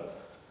 Go to,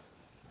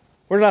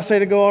 where did I say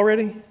to go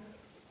already?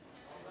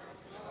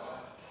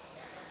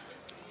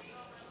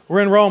 We're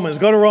in Romans.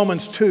 Go to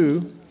Romans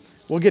 2.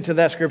 We'll get to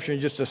that scripture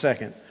in just a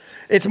second.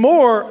 It's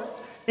more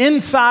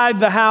inside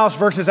the house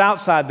versus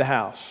outside the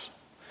house.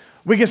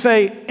 We can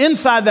say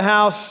inside the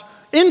house,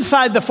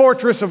 inside the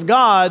fortress of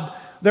God,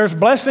 there's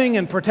blessing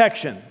and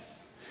protection.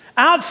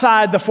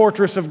 Outside the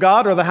fortress of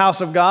God or the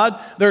house of God,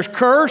 there's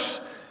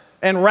curse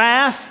and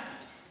wrath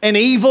and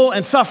evil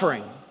and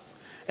suffering.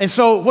 And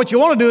so what you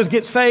want to do is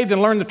get saved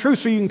and learn the truth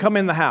so you can come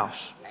in the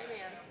house.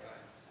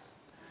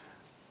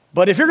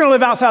 But if you're going to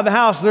live outside the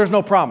house, there's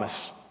no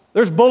promise.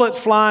 There's bullets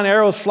flying,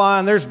 arrows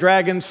flying, there's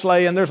dragons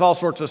slaying, there's all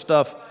sorts of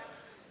stuff.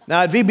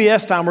 Now at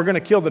VBS time, we're going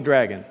to kill the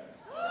dragon.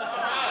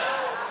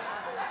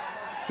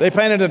 They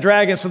painted a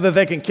dragon so that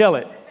they can kill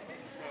it.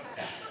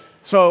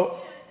 So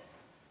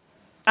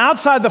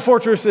outside the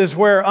fortress is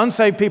where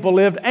unsaved people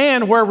lived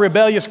and where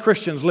rebellious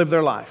Christians live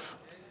their life.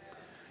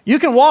 You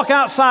can walk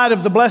outside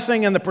of the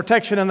blessing and the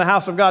protection in the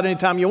house of God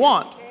anytime you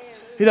want.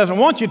 He doesn't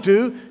want you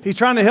to. He's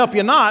trying to help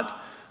you not.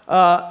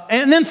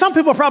 And then some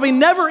people probably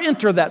never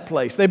enter that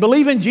place. They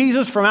believe in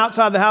Jesus from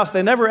outside the house.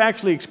 They never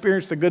actually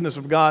experience the goodness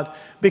of God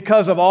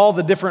because of all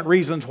the different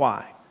reasons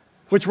why,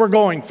 which we're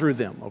going through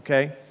them,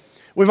 okay?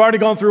 We've already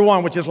gone through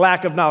one, which is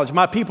lack of knowledge.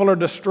 My people are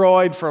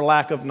destroyed for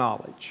lack of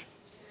knowledge.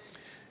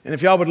 And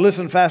if y'all would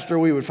listen faster,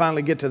 we would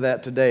finally get to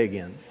that today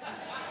again.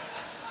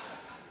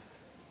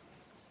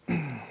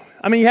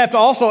 I mean, you have to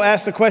also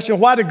ask the question,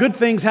 why do good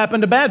things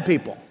happen to bad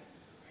people?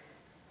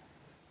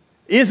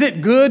 Is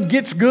it good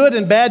gets good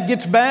and bad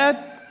gets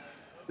bad?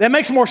 That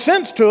makes more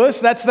sense to us.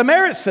 That's the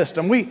merit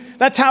system.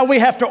 That's how we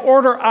have to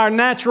order our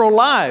natural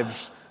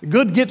lives.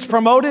 Good gets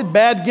promoted,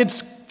 bad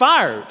gets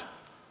fired.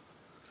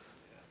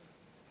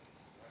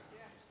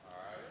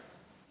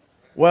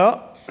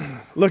 Well,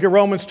 look at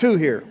Romans 2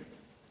 here.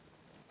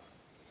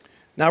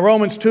 Now,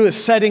 Romans 2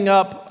 is setting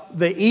up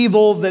the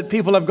evil that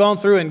people have gone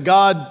through, and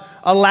God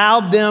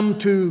allowed them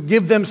to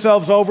give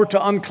themselves over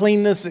to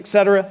uncleanness,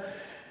 etc.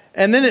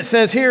 And then it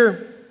says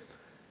here,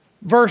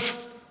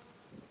 verse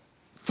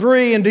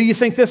 3, and do you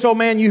think this, O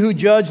man, you who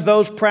judge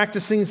those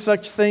practicing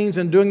such things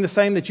and doing the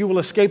same, that you will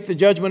escape the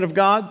judgment of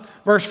God?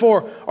 Verse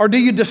 4, or do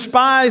you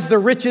despise the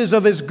riches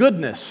of his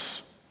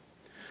goodness,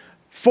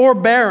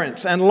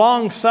 forbearance, and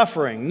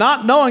long-suffering,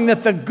 not knowing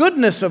that the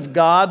goodness of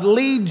God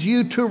leads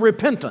you to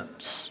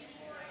repentance?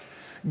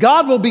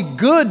 God will be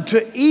good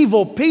to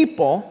evil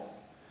people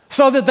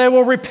so that they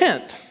will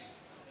repent.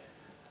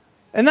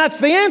 And that's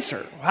the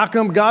answer. How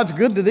come God's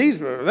good to these?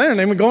 They aren't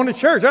even going to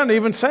church. They aren't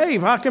even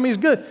saved. How come he's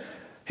good?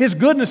 His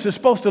goodness is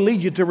supposed to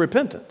lead you to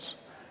repentance.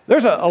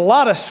 There's a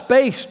lot of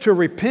space to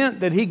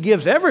repent that he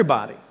gives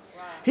everybody.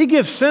 He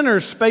gives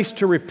sinners space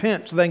to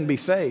repent so they can be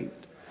saved.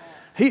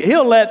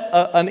 He'll let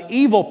an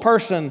evil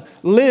person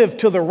live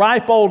to the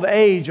ripe old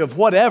age of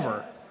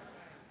whatever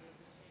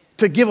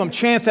to give them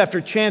chance after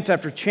chance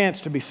after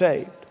chance to be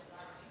saved.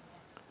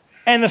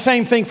 And the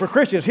same thing for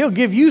Christians. He'll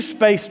give you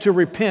space to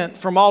repent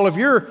from all of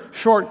your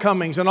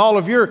shortcomings and all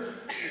of your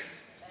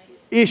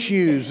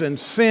issues and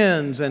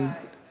sins and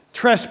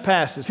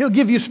trespasses. He'll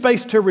give you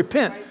space to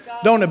repent.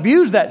 Don't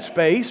abuse that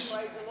space,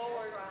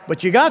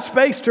 but you got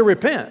space to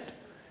repent.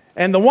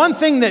 And the one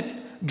thing that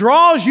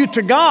draws you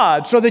to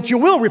God so that you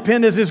will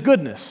repent is His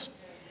goodness.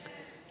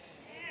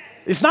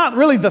 It's not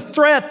really the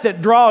threat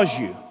that draws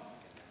you.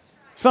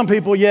 Some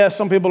people,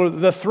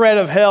 the threat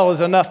of hell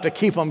is enough to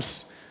keep them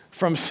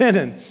from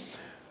sinning.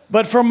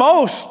 But for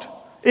most,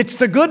 it's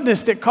the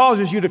goodness that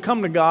causes you to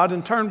come to God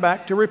and turn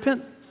back to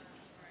repent.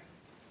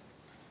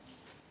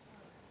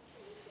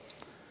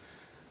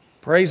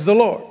 Praise the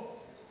Lord.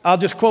 I'll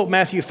just quote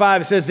Matthew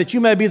 5. It says, that you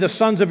may be the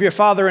sons of your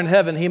Father in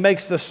heaven. He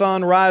makes the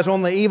sun rise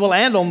on the evil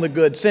and on the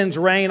good, sends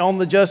rain on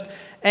the just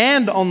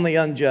and on the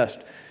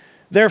unjust.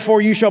 Therefore,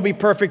 you shall be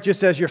perfect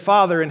just as your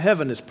Father in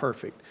heaven is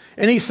perfect.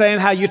 And He's saying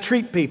how you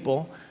treat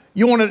people.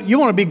 You want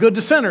to be good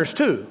to sinners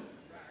too.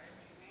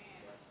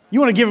 You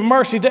want to give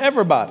mercy to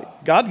everybody.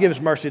 God gives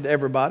mercy to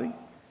everybody.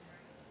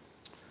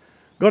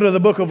 Go to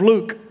the book of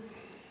Luke.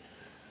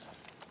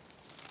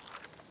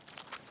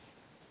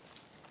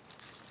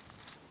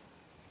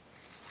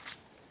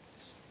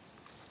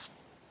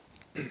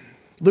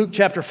 Luke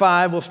chapter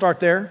 5, we'll start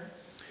there.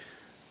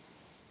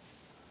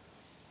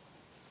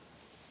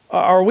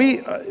 We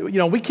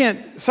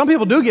can't, some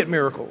people do get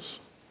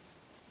miracles.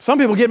 Some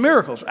people get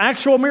miracles,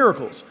 actual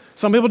miracles.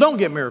 Some people don't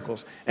get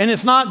miracles. And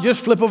it's not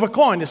just flip of a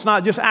coin. It's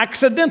not just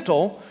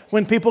accidental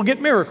when people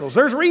get miracles.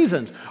 There's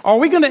reasons. Are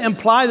we going to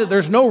imply that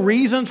there's no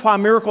reasons why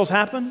miracles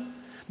happen?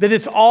 That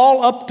it's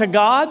all up to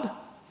God?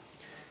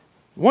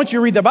 Once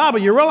you read the Bible,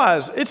 you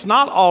realize it's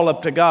not all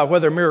up to God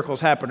whether miracles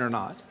happen or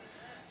not.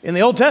 In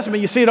the Old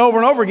Testament, you see it over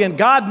and over again.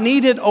 God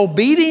needed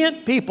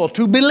obedient people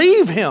to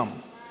believe Him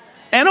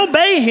and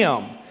obey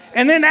Him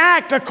and then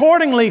act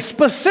accordingly,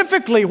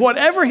 specifically,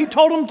 whatever He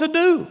told them to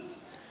do.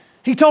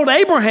 He told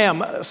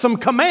Abraham some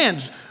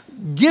commands.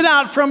 Get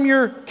out from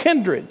your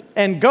kindred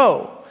and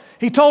go.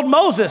 He told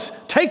Moses,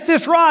 take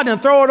this rod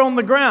and throw it on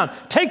the ground.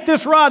 Take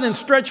this rod and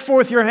stretch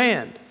forth your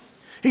hand.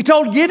 He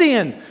told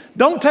Gideon,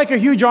 don't take a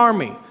huge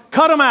army.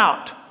 Cut them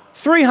out.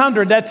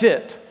 300, that's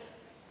it.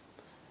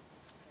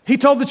 He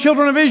told the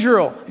children of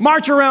Israel,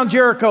 march around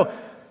Jericho.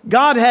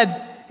 God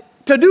had,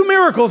 to do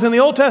miracles in the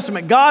Old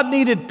Testament, God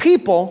needed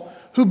people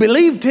who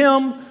believed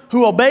Him,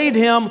 who obeyed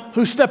Him,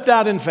 who stepped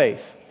out in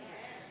faith.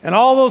 And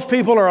all those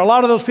people, or a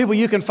lot of those people,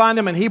 you can find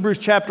them in Hebrews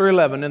chapter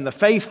 11 in the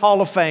Faith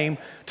Hall of Fame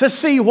to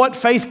see what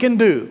faith can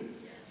do.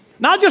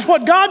 Not just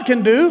what God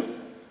can do,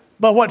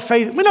 but what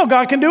faith, we know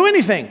God can do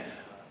anything.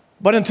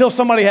 But until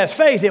somebody has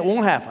faith, it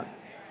won't happen.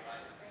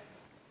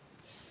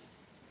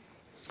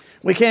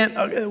 We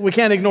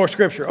can't ignore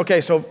Scripture.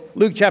 Okay, so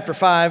Luke chapter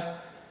 5.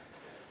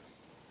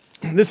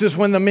 This is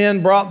when the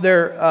men brought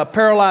their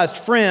paralyzed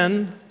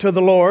friend to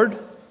the Lord.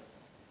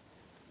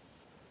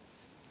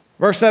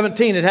 Verse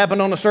 17, it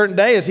happened on a certain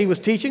day as He was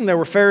teaching. There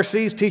were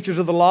Pharisees, teachers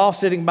of the law,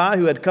 sitting by,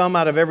 who had come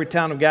out of every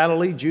town of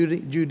Galilee,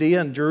 Judea,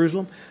 and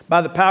Jerusalem.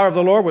 By the power of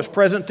the Lord was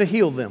present to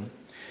heal them.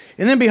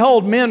 And then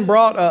behold, men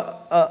brought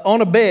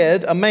on a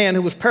bed a man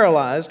who was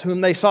paralyzed,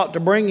 whom they sought to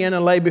bring in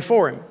and lay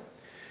before Him.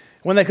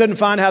 When they couldn't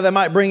find how they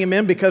might bring Him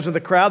in because of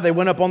the crowd, they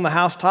went up on the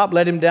housetop,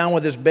 let Him down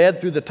with His bed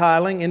through the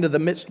tiling into the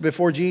midst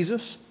before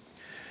Jesus.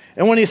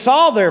 And when He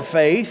saw their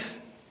faith,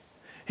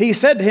 He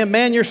said to him,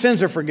 man, your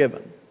sins are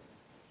forgiven.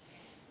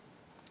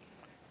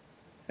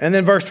 And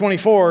then verse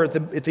 24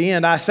 at the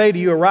end, I say to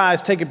you,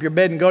 arise, take up your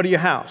bed and go to your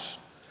house.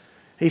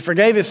 He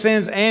forgave his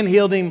sins and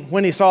healed him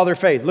when He saw their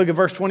faith. Look at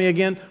verse 20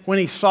 again. When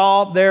He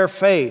saw their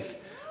faith.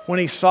 When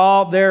He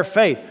saw their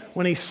faith.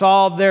 When He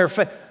saw their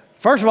faith.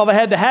 First of all, they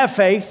had to have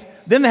faith.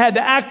 Then they had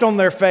to act on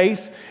their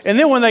faith. And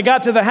then when they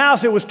got to the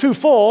house, it was too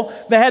full.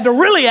 They had to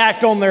really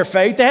act on their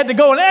faith. They had to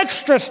go an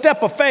extra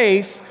step of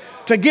faith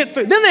to get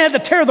through. Then they had to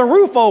tear the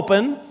roof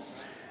open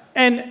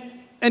and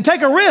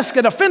take a risk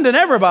at offending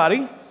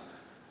everybody,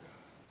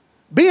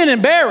 being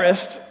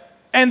embarrassed.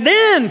 And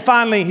then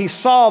finally He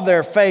saw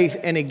their faith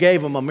and He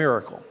gave them a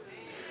miracle.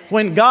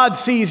 When God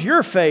sees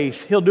your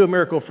faith, He'll do a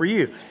miracle for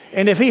you.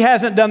 And if He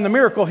hasn't done the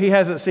miracle, He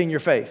hasn't seen your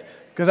faith.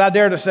 Because I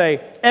dare to say,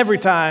 every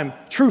time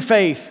true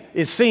faith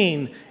is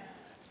seen,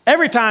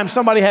 every time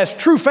somebody has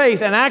true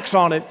faith and acts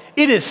on it,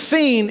 it is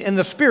seen in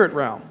the spirit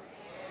realm.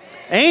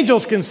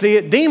 Angels can see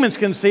it, demons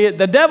can see it,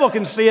 the devil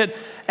can see it,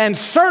 and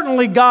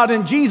certainly God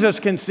and Jesus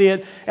can see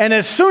it. And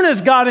as soon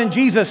as God and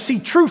Jesus see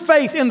true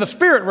faith in the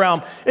spirit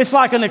realm, it's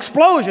like an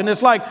explosion.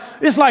 It's like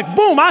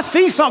boom, I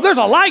see something. There's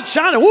a light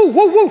shining. Woo,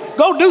 woo, woo.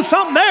 Go do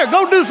something there.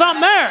 Go do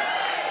something there.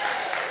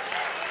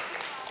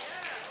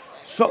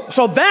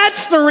 So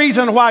that's the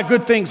reason why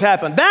good things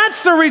happen.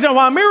 That's the reason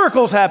why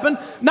miracles happen.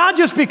 Not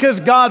just because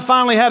God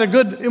finally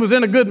was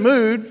in a good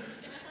mood.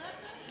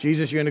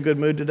 Jesus, you're in a good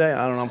mood today?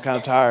 I don't know, I'm kind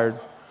of tired.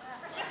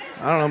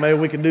 I don't know, maybe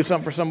we can do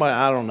something for somebody.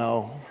 I don't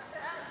know.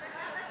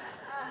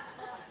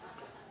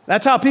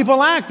 That's how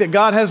people act, that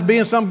God has to be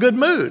in some good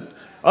mood.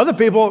 Other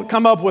people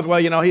come up with, well,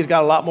 He's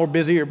got a lot more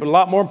busy, but a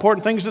lot more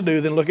important things to do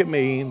than look at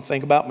me and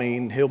think about me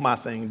and heal my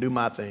thing, do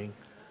my thing.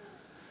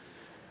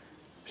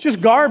 It's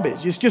just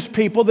garbage. It's just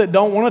people that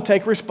don't want to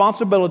take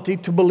responsibility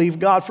to believe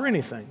God for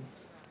anything.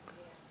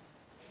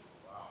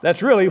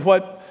 That's really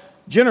what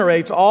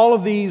generates all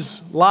of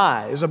these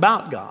lies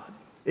about God.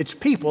 It's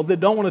people that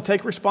don't want to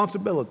take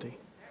responsibility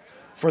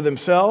for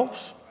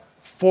themselves,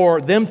 for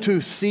them to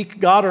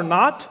seek God or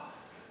not.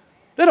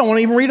 They don't want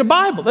to even read a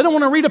Bible. They don't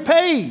want to read a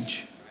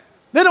page.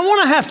 They don't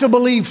want to have to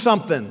believe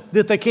something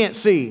that they can't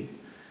see.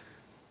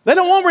 They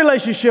don't want a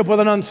relationship with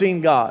an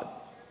unseen God.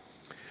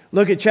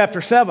 Look at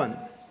chapter 7.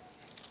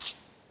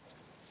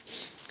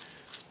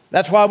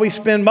 That's why we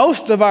spend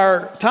most of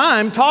our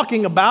time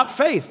talking about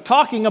faith,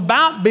 talking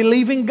about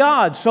believing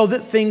God so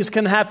that things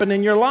can happen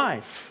in your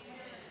life.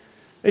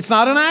 It's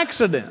not an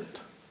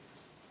accident.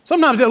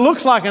 Sometimes it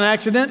looks like an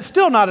accident, it's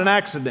still not an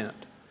accident.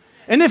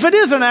 And if it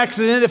is an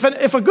accident,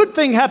 if a good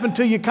thing happened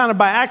to you kind of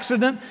by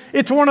accident,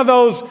 it's one of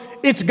those,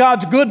 it's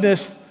God's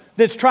goodness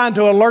that's trying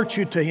to alert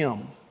you to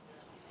Him.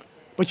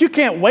 But you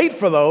can't wait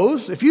for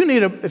those. If you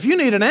need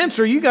an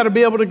answer, you got to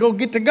be able to go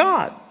get to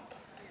God.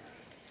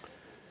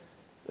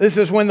 This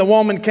is when the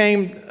woman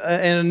came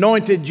and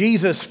anointed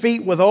Jesus'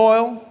 feet with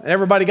oil, and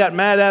everybody got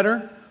mad at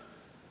her.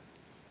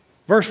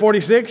 Verse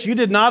 46, you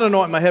did not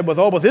anoint my head with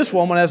oil, but this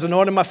woman has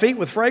anointed my feet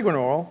with fragrant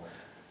oil.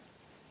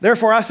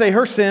 Therefore I say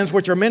her sins,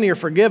 which are many, are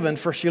forgiven,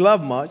 for she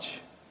loved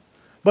much.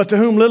 But to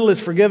whom little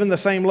is forgiven, the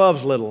same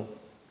loves little.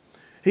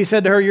 He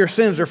said to her, your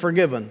sins are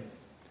forgiven.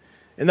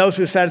 And those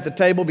who sat at the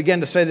table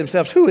began to say to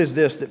themselves, who is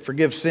this that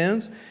forgives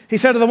sins? He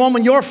said to the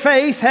woman, your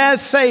faith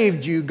has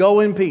saved you. Go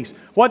in peace.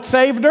 What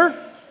saved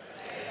her?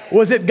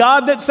 Was it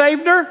God that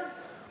saved her?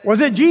 Was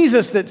it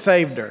Jesus that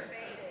saved her?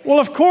 Well,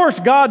 of course,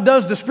 God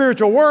does the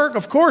spiritual work.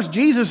 Of course,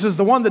 Jesus is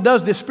the one that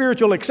does the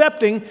spiritual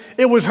accepting.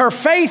 It was her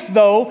faith,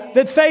 though,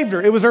 that saved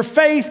her. It was her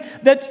faith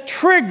that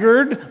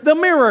triggered the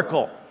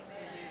miracle.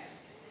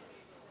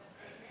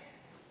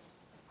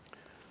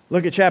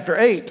 Look at chapter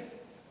 8.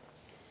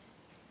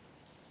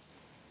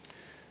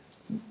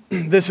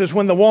 This is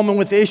when the woman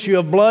with the issue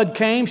of blood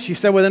came. She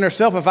said within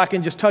herself, if I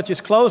can just touch his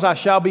clothes, I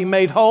shall be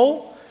made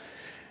whole.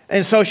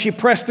 And so she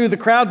pressed through the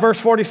crowd, verse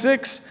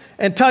 46,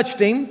 and touched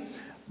him.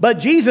 But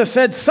Jesus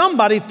said,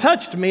 somebody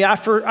touched me. I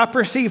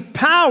perceived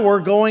power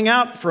going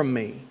out from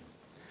me.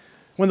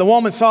 When the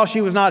woman saw she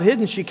was not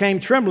hidden, she came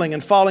trembling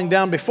and falling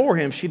down before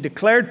him. She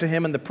declared to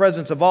him in the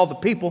presence of all the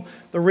people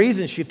the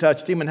reason she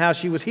touched him and how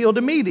she was healed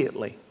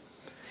immediately.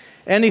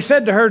 And he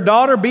said to her,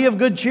 daughter, be of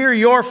good cheer.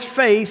 Your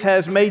faith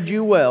has made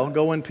you well.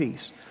 Go in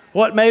peace.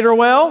 What made her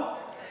well?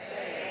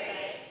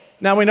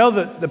 Now, we know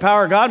that the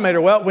power of God made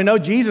her well. We know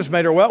Jesus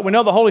made her well. We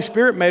know the Holy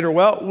Spirit made her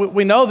well.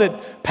 We know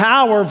that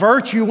power,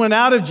 virtue went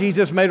out of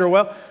Jesus, made her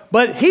well.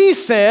 But he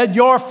said,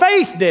 your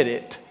faith did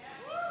it.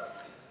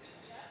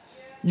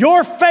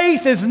 Your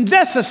faith is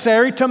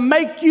necessary to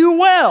make you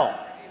well.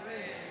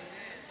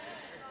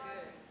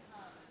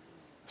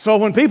 So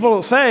when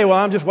people say, well,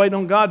 I'm just waiting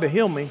on God to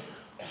heal me.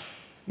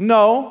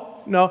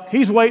 No,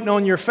 he's waiting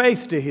on your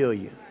faith to heal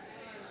you.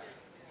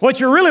 What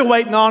you're really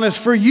waiting on is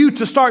for you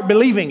to start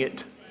believing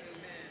it.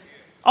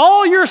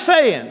 All you're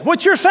saying,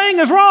 what you're saying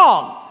is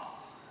wrong.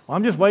 Well,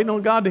 I'm just waiting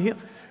on God to heal.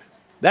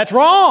 That's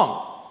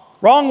wrong.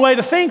 Wrong way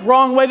to think,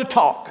 wrong way to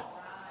talk.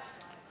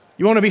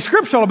 You want to be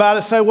scriptural about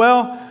it, say,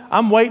 well,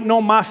 I'm waiting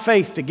on my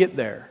faith to get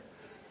there.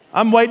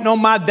 I'm waiting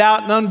on my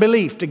doubt and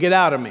unbelief to get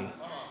out of me.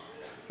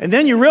 And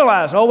then you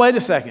realize, oh, wait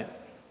a second.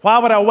 Why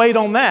would I wait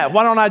on that?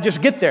 Why don't I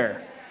just get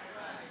there?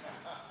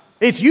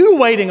 It's you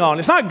waiting on.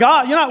 It's not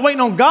God. You're not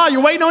waiting on God.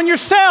 You're waiting on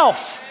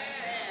yourself.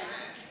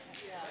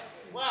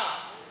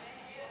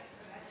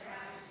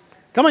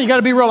 Come on, you got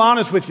to be real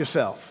honest with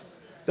yourself.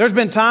 There's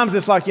been times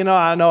it's like,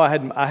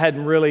 I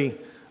hadn't really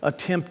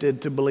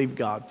attempted to believe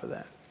God for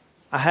that.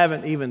 I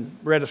haven't even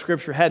read a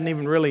scripture,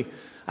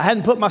 I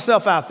hadn't put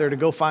myself out there to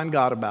go find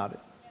God about it.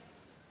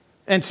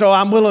 And so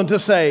I'm willing to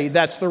say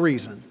that's the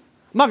reason.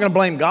 I'm not going to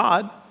blame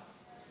God.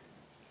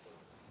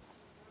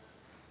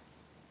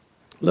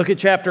 Look at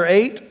chapter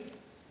 8,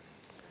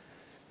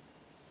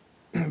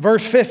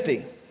 verse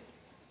 50.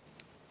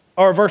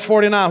 Or verse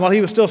 49, while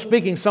he was still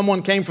speaking,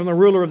 someone came from the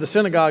ruler of the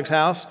synagogue's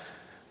house,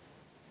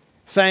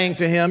 saying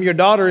to him, your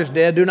daughter is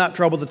dead, do not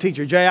trouble the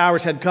teacher.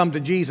 Jairus had come to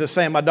Jesus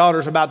saying, my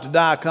daughter's about to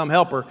die, come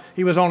help her.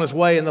 He was on his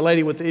way, and the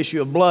lady with the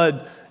issue of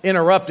blood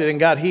interrupted and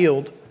got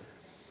healed.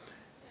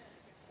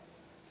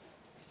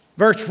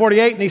 Verse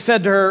 48, and he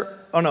said to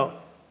her,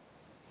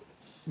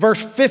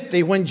 verse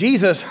 50, when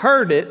Jesus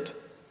heard it,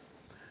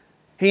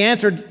 he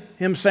answered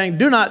him saying,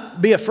 do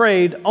not be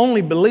afraid,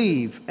 only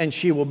believe, and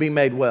she will be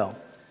made well.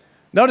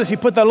 Notice he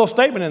put that little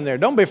statement in there.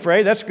 Don't be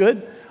afraid. That's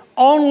good.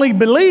 Only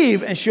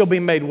believe and she'll be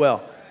made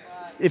well.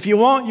 If you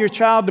want your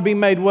child to be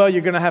made well,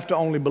 you're going to have to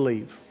only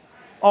believe.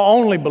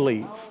 Only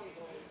believe.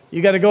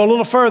 You got to go a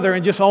little further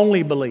and just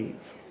only believe.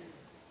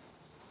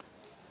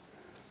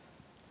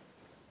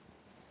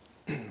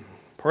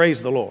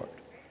 Praise the Lord.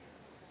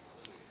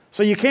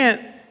 So you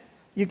can't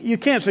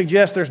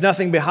suggest there's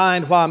nothing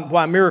behind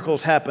why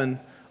miracles happen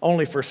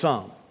only for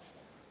some.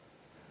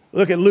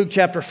 Look at Luke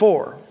chapter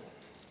 4.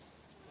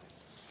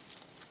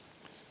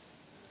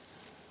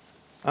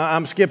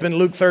 I'm skipping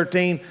Luke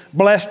 13.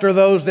 Blessed are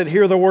those that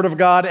hear the word of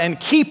God and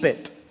keep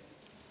it.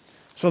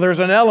 So there's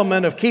an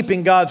element of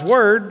keeping God's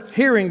word,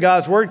 hearing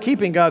God's word,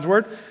 keeping God's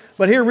word.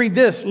 But here, read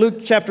this,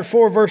 Luke chapter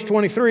 4, verse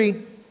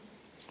 23.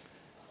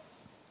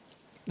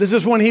 This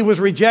is when he was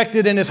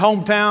rejected in his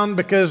hometown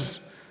because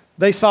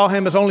they saw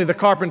him as only the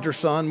carpenter's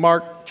son,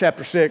 Mark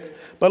chapter 6.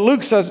 But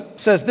Luke says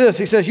this,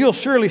 he says, you'll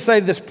surely say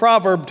this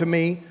proverb to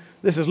me.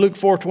 This is Luke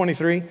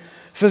 4:23.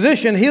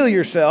 Physician, heal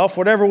yourself,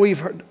 whatever we've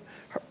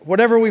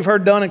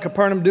heard done in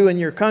Capernaum, do in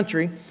your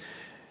country.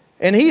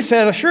 And he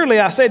said, assuredly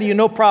I say to you,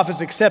 no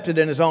prophet's accepted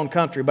in his own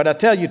country. But I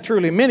tell you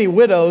truly, many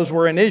widows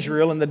were in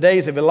Israel in the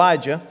days of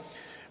Elijah,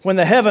 when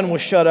the heaven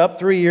was shut up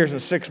 3 years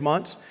and 6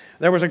 months.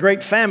 There was a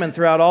great famine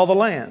throughout all the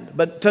land.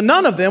 But to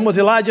none of them was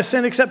Elijah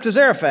sent except to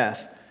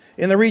Zarephath,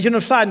 in the region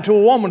of Sidon, to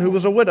a woman who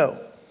was a widow.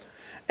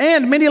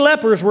 And many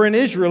lepers were in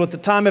Israel at the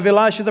time of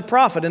Elisha the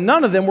prophet, and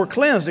none of them were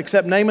cleansed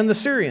except Naaman the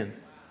Syrian.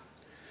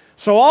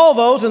 So all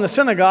those in the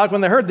synagogue,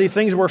 when they heard these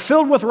things, were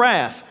filled with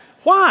wrath.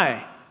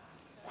 Why?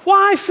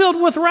 Why filled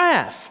with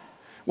wrath?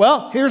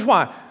 Well, here's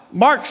why.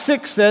 Mark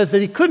 6 says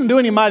that he couldn't do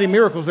any mighty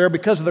miracles there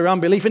because of their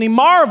unbelief, and he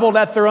marveled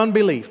at their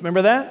unbelief.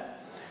 Remember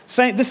that?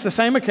 This is the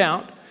same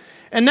account.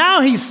 And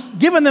now he's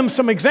given them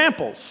some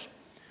examples.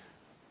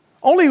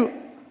 Only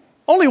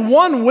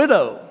one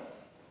widow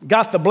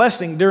got the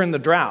blessing during the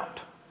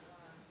drought.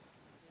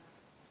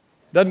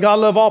 Doesn't God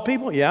love all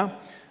people? Yeah.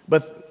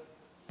 But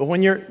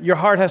when your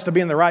heart has to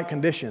be in the right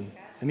condition,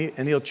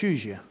 and he'll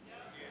choose you.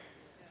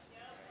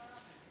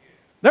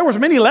 There was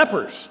many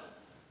lepers,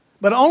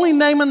 but only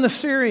Naaman the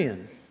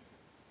Syrian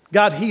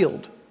got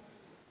healed.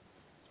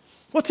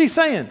 What's he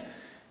saying?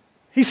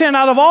 He's saying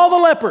out of all the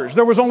lepers,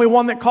 there was only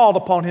one that called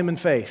upon him in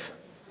faith.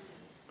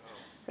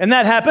 And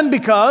that happened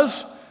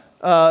because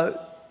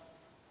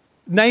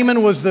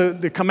Naaman was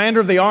the commander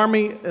of the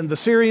army and the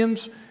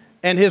Syrians,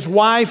 and his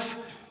wife,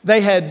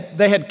 they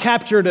had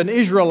captured an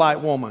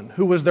Israelite woman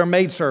who was their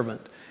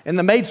maidservant. And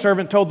the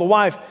maidservant told the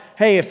wife,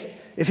 hey,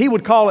 if he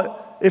would call it,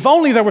 if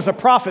only there was a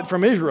prophet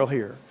from Israel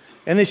here.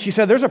 And then she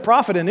said, there's a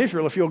prophet in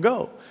Israel if you'll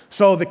go.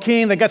 So they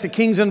got the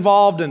kings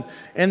involved,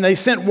 and they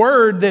sent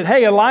word that,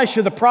 hey,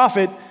 Elisha the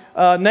prophet,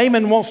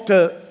 Naaman wants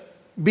to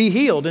be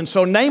healed. And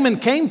so Naaman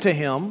came to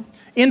him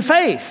in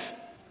faith.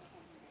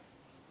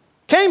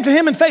 Came to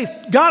him in faith.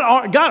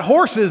 Got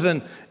horses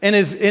and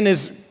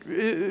his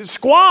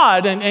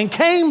squad and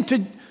came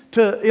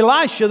to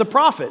Elisha the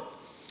prophet.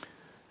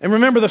 And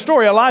remember the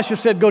story. Elisha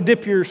said, go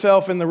dip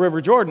yourself in the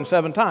river Jordan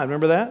 7 times.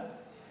 Remember that?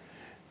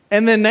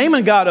 And then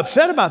Naaman got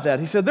upset about that.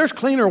 He said, there's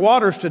cleaner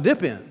waters to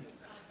dip in.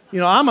 You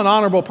know, I'm an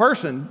honorable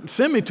person.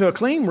 Send me to a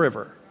clean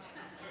river.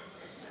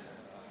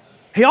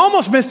 He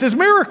almost missed his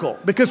miracle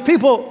because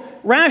people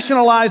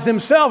rationalize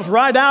themselves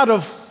right out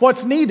of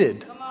what's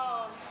needed.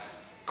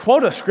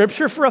 Quote a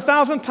scripture for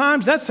 1,000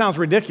 times? That sounds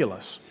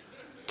ridiculous.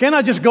 Can't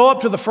I just go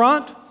up to the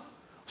front?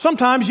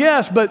 Sometimes,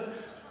 yes, but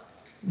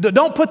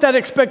don't put that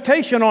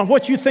expectation on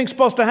what you think's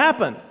supposed to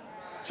happen.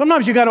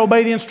 Sometimes you got to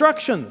obey the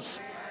instructions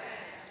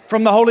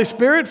from the Holy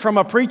Spirit, from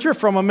a preacher,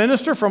 from a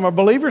minister, from a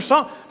believer.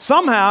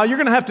 Somehow you're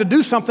going to have to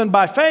do something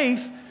by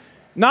faith,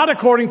 not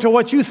according to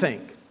what you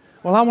think.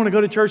 Well, I want to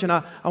go to church and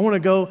I want to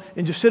go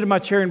and just sit in my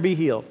chair and be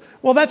healed.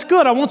 Well, that's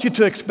good. I want you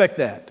to expect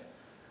that.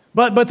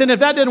 But then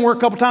if that didn't work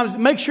a couple times,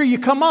 make sure you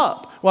come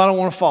up. Well, I don't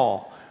want to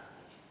fall.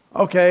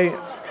 Okay,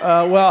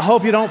 well, I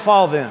hope you don't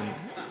fall then.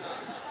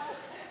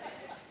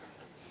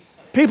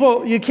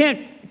 People, you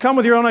can't come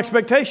with your own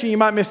expectation. You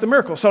might miss the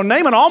miracle. So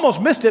Naaman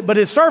almost missed it, but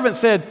his servant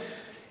said,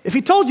 if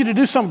he told you to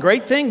do some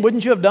great thing,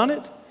 wouldn't you have done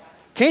it?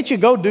 Can't you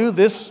go do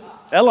this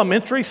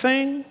elementary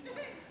thing?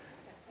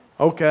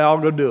 Okay, I'll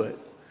go do it.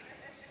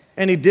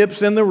 And he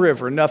dips in the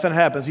river, nothing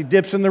happens. He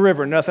dips in the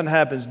river, nothing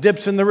happens.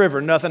 Dips in the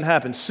river, nothing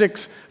happens.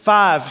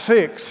 5,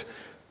 6,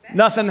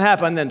 nothing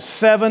happened. Then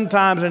 7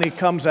 times and he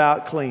comes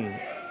out clean.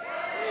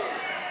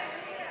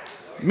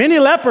 Many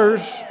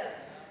lepers,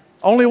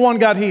 only one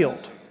got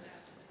healed.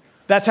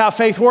 That's how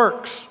faith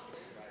works.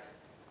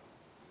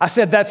 I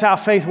said that's how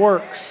faith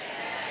works.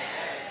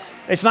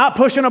 It's not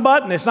pushing a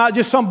button. It's not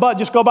just some button.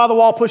 Just go by the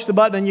wall, push the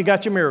button, and you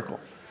got your miracle.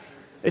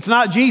 It's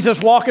not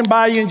Jesus walking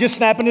by you and just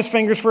snapping his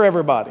fingers for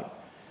everybody.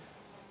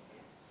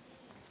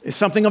 It's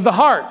something of the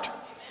heart.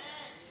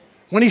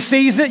 When he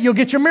sees it, you'll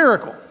get your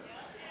miracle.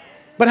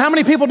 But how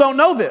many people don't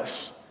know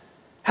this?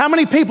 How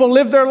many people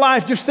live their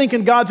life just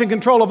thinking God's in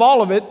control of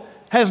all of it,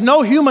 has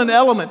no human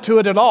element to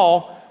it at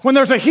all, when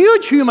there's a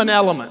huge human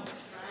element?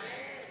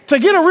 To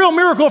get a real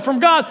miracle from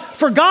God,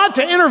 for God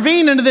to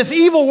intervene into this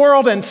evil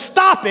world and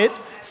stop it,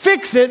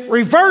 fix it,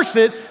 reverse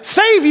it,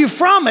 save you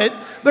from it,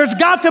 there's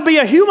got to be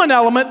a human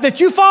element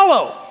that you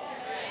follow.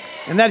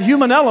 And that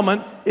human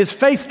element is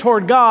faith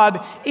toward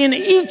God in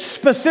each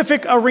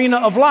specific arena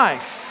of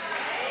life.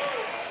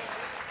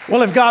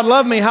 Well, if God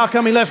loved me, how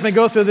come he lets me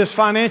go through this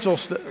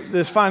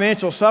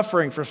financial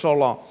suffering for so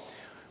long?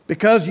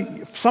 Because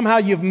somehow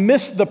you've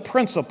missed the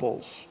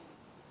principles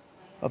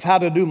of how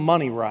to do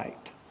money right.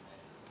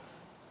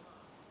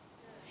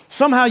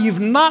 Somehow you've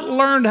not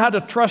learned how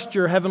to trust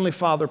your Heavenly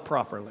Father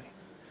properly.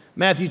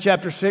 Matthew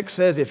chapter 6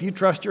 says, if you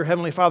trust your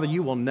Heavenly Father,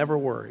 you will never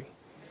worry.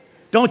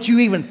 Don't you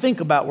even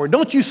think about worry.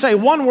 Don't you say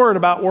one word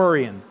about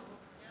worrying.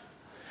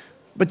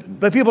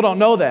 But people don't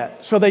know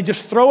that. So they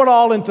just throw it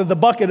all into the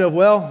bucket of,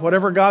 well,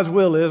 whatever God's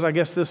will is, I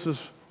guess this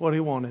is what he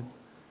wanted.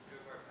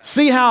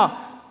 See how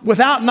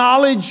without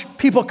knowledge,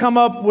 people come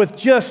up with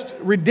just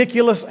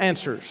ridiculous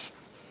answers.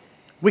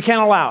 We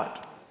can't allow it.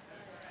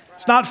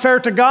 It's not fair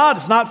to God.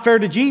 It's not fair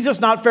to Jesus.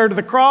 Not fair to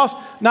the cross.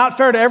 Not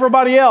fair to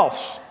everybody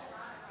else.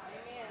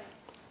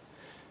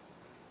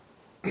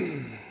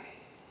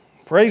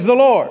 Praise the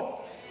Lord.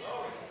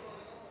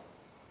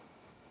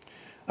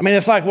 I mean,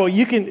 it's like, well,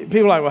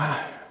 people are like, well,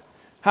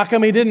 how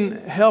come he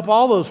didn't help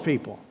all those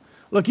people?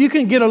 Look, you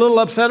can get a little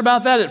upset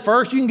about that at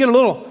first. You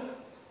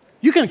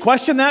can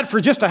question that for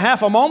just a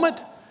half a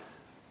moment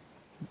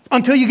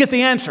until you get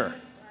the answer.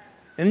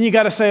 And then you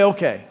got to say,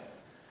 okay.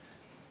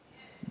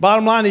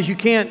 Bottom line is you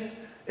can't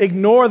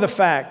ignore the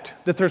fact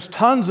that there's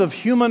tons of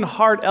human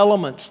heart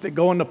elements that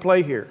go into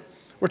play here.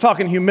 We're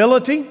talking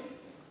humility.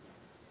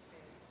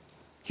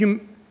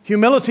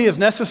 Humility is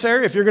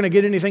necessary if you're going to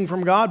get anything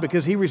from God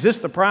because he resists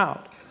the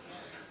proud.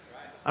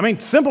 I mean,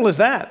 simple as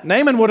that.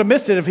 Naaman would have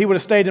missed it if he would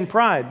have stayed in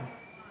pride.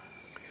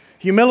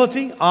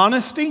 Humility,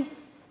 honesty.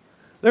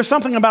 There's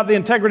something about the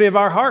integrity of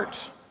our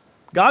hearts.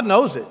 God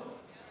knows it.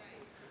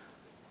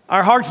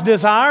 Our heart's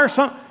desire.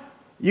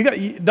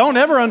 Don't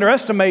ever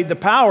underestimate the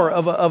power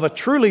of a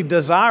truly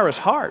desirous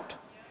heart.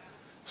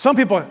 Some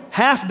people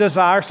half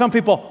desire, some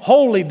people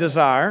wholly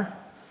desire.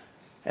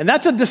 And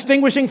that's a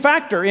distinguishing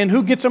factor in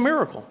who gets a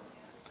miracle.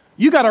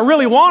 You got to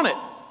really want it.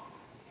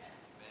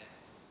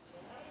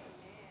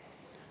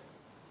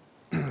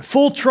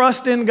 Full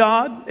trust in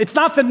God. It's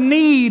not the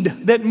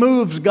need that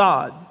moves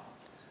God.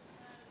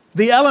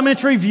 The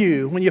elementary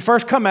view, when you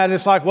first come at it,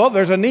 it's like, well,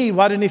 there's a need.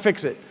 Why didn't he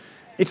fix it?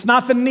 It's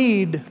not the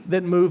need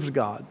that moves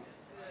God.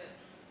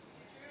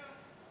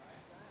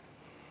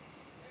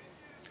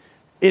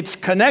 It's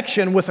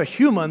connection with a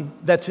human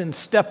that's in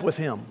step with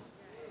him.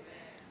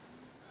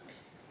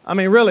 I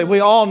mean, really,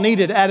 we all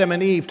needed Adam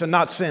and Eve to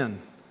not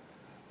sin.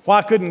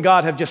 Why couldn't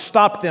God have just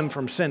stopped them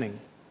from sinning?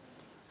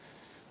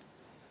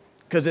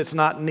 Because it's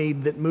not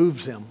need that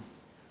moves him.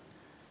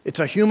 It's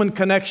a human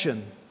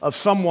connection of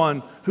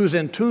someone who's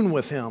in tune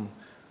with him,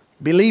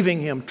 believing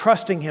him,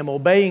 trusting him,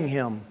 obeying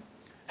him,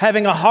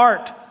 having a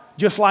heart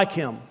just like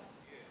him.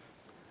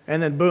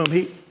 And then boom,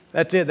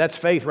 that's it. That's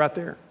faith right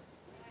there.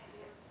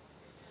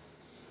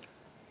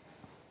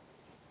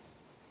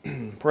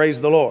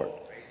 Praise the Lord.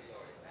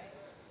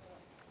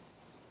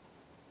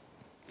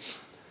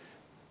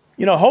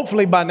 You know,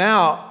 hopefully by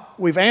now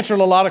we've answered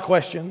a lot of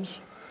questions,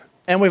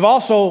 and we've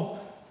also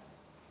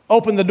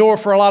opened the door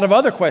for a lot of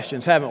other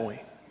questions, haven't we?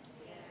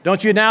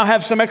 Don't you now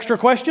have some extra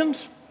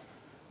questions?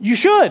 You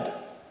should.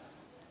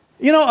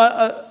 You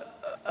know,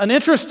 an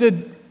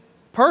interested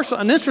person,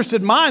 an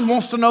interested mind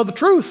wants to know the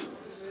truth.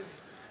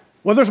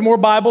 Well, there's more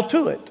Bible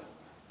to it.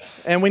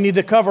 And we need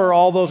to cover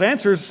all those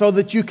answers so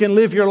that you can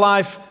live your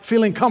life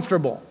feeling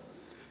comfortable.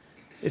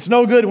 It's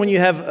no good when you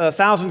have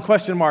 1,000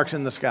 question marks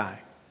in the sky.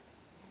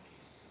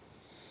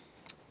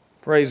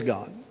 Praise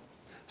God.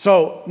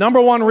 So,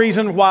 number one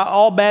reason why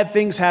all bad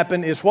things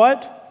happen is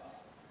what?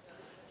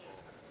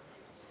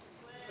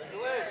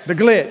 The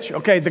glitch.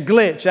 Okay, the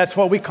glitch. That's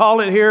what we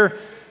call it here.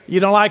 You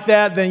don't like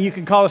that, then you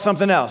can call it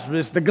something else. But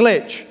it's the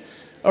glitch.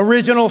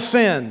 Original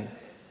sin.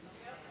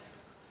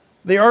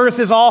 The earth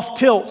is off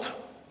tilt.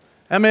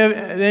 I mean,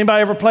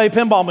 anybody ever play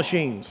pinball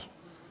machines?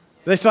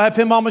 Do they still have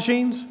pinball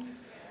machines?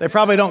 They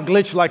probably don't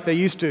glitch like they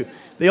used to.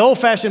 The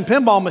old-fashioned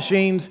pinball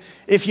machines,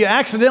 if you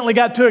accidentally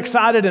got too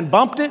excited and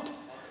bumped it,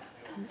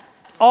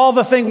 all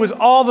the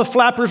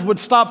flappers would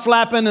stop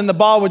flapping and the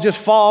ball would just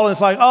fall. And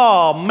it's like,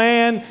 oh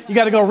man, you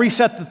got to go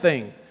reset the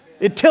thing.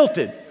 It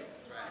tilted.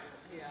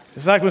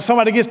 It's like when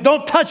somebody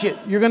don't touch it.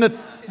 You're going to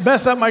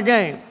mess up my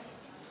game.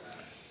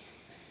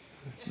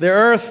 The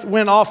earth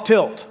went off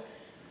tilt.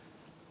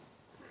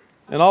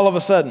 And all of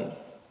a sudden,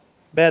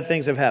 bad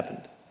things have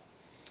happened.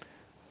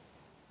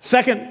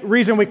 Second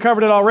reason we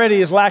covered it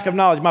already is lack of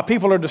knowledge. My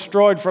people are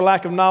destroyed for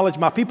lack of knowledge.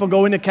 My people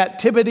go into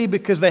captivity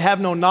because they have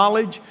no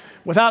knowledge.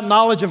 Without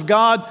knowledge of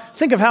God,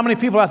 think of how many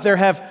people out there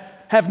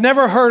have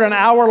never heard an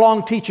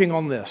hour-long teaching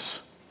on this.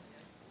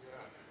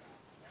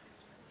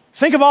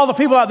 Think of all the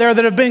people out there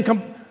that have been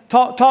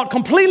taught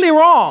completely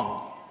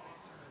wrong,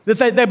 that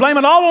they blame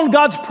it all on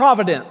God's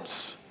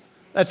providence.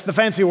 That's the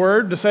fancy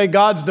word to say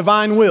God's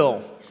divine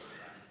will.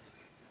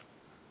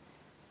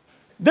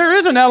 There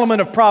is an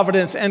element of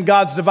providence and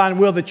God's divine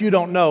will that you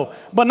don't know,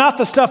 but not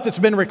the stuff that's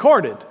been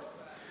recorded.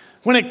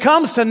 When it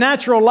comes to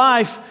natural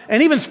life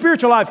and even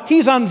spiritual life,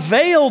 He's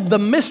unveiled the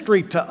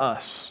mystery to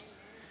us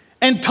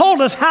and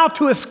told us how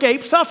to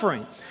escape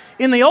suffering.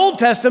 In the Old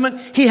Testament,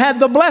 He had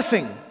the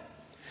blessing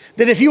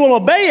that if you will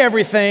obey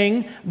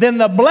everything, then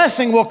the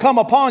blessing will come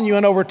upon you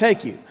and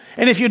overtake you.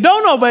 And if you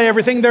don't obey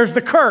everything, there's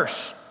the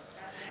curse.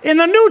 In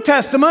the New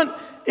Testament,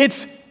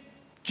 it's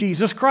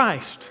Jesus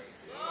Christ.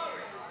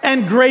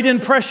 And great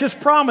and precious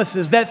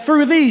promises that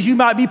through these you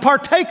might be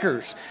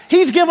partakers.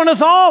 He's given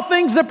us all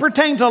things that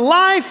pertain to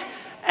life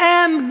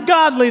and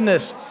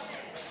godliness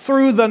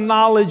through the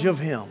knowledge of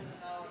him.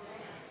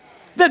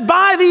 That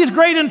by these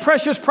great and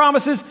precious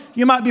promises,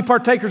 you might be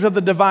partakers of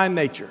the divine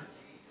nature.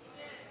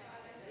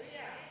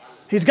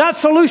 He's got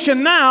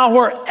solution now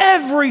where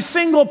every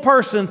single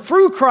person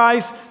through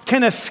Christ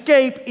can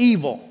escape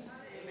evil.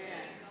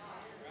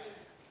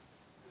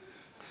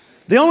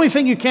 The only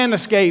thing you can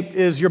escape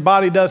is your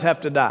body does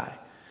have to die,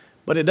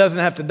 but it doesn't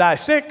have to die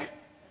sick.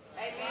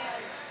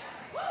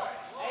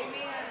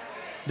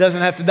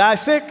 Doesn't have to die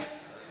sick.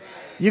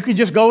 You could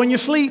just go in your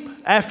sleep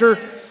after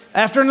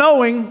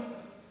knowing.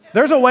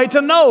 There's a way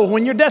to know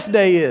when your death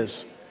day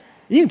is.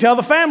 You can tell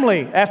the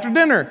family after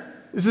dinner,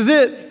 this is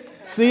it.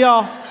 See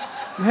y'all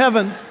in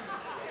heaven.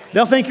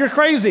 They'll think you're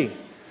crazy.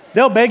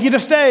 They'll beg you to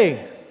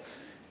stay.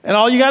 And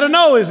all you got to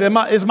know is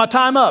my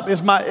time up?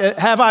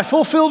 Have I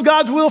fulfilled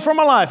God's will for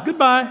my life?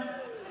 Goodbye.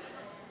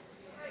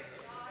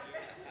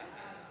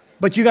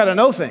 But you got to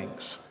know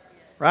things,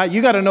 right?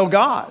 You got to know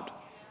God.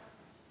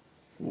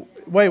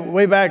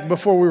 Way back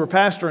before we were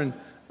pastoring,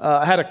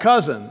 I had a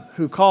cousin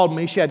who called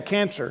me. She had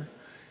cancer,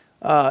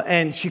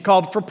 and she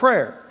called for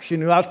prayer. She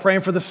knew I was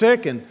praying for the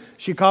sick, and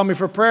she called me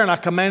for prayer, and I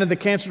commanded the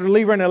cancer to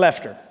leave her, and it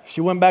left her.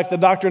 She went back to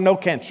the doctor, no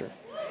cancer.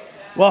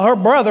 Well, her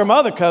brother, my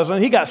other cousin,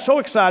 he got so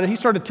excited, he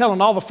started telling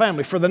all the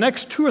family. For the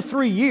next 2 or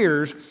 3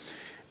 years,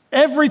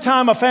 every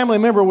time a family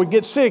member would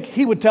get sick,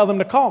 he would tell them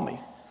to call me.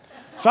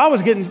 So I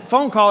was getting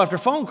phone call after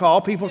phone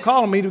call, people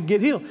calling me to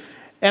get healed.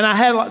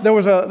 And there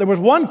was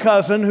one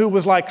cousin who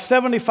was like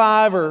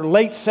 75 or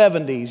late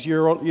 70s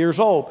years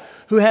old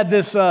who had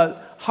this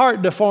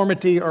heart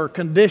deformity or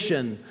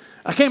condition.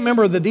 I can't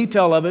remember the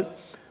detail of it,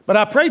 but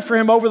I prayed for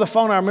him over the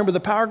phone. I remember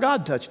the power of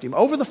God touched him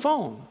over the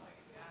phone.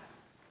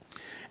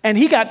 And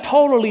he got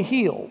totally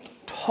healed.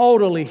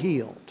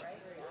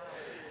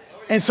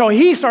 And so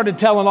he started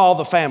telling all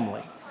the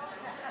family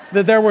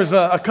that there was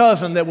a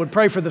cousin that would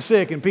pray for the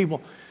sick and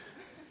people.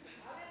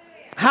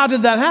 How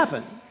did that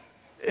happen?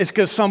 It's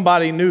because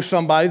somebody knew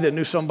somebody that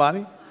knew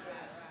somebody.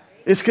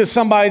 It's because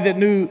somebody that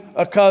knew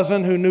a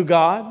cousin who knew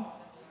God.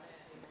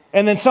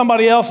 And then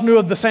somebody else knew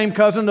of the same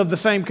cousin of the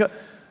same cousin.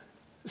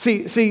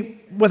 See,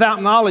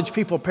 without knowledge,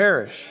 people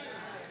perish.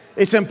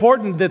 It's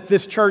important that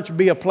this church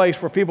be a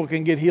place where people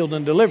can get healed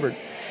and delivered.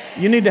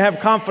 You need to have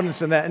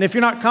confidence in that. And if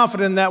you're not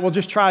confident in that, well,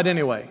 just try it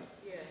anyway.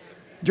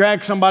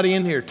 Drag somebody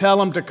in here. Tell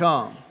them to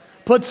come.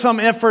 Put some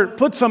effort,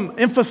 put some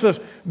emphasis.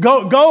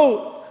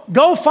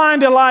 Go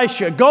find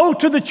Elisha. Go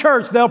to the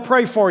church. They'll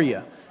pray for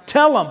you.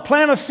 Tell them.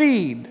 Plant a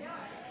seed.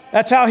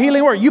 That's how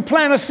healing works. You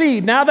plant a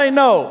seed. Now they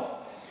know.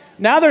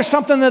 Now there's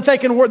something that they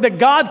can work, that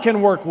God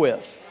can work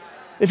with.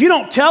 If you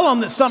don't tell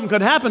them that something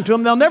could happen to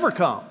them, they'll never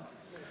come.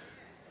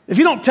 If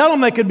you don't tell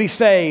them they could be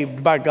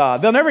saved by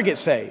God, they'll never get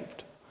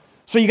saved.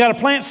 So you got to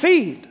plant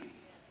seed.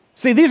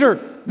 See,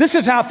 this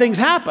is how things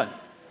happen.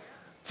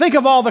 Think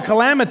of all the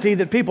calamity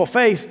that people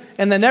face,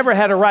 and they never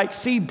had a right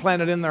seed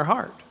planted in their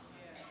heart.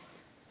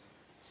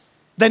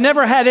 They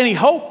never had any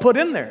hope put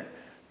in there.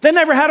 They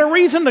never had a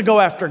reason to go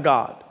after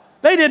God.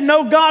 They didn't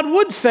know God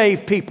would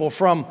save people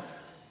from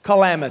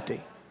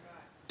calamity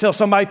till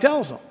somebody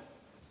tells them.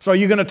 So are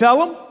you going to tell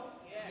them?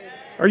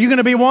 Are you going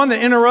to be one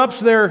that interrupts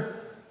their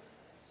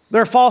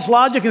false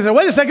logic and say,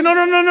 wait a second,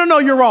 no,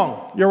 you're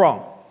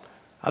wrong.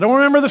 I don't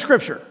remember the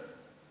scripture,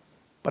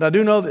 but I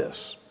do know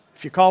this.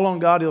 If you call on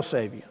God, he'll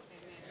save you.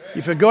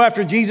 If you go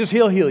after Jesus,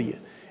 he'll heal you.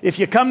 If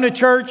you come to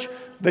church,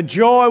 the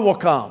joy will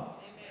come.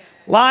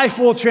 Life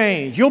will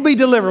change. You'll be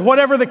delivered,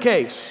 whatever the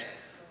case.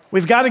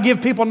 We've got to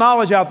give people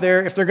knowledge out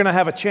there if they're going to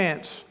have a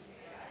chance.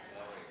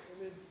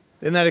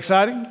 Isn't that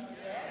exciting?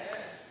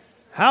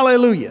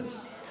 Hallelujah.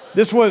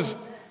 This was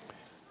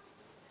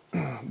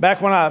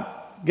back when I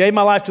gave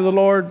my life to the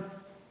Lord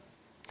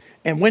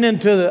and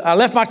I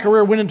left my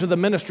career, went into the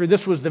ministry.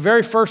 This was the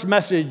very first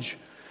message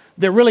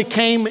that really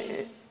came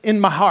in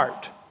my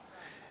heart.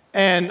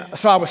 And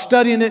so I was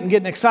studying it and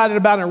getting excited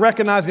about it and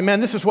recognizing,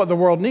 man, this is what the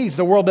world needs.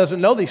 The world doesn't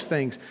know these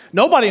things.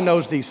 Nobody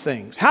knows these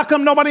things. How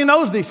come nobody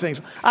knows these things?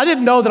 I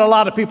didn't know that a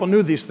lot of people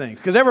knew these things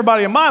because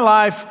everybody in my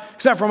life,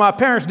 except for my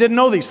parents, didn't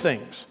know these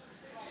things.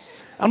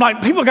 I'm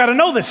like, people got to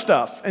know this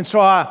stuff. And so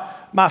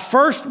my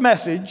first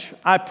message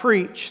I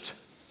preached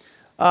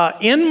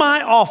in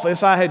my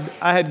office. I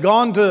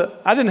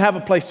didn't have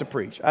a place to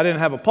preach. I didn't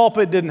have a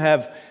pulpit, didn't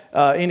have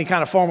any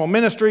kind of formal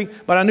ministry,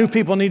 but I knew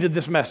people needed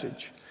this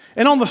message.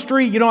 And on the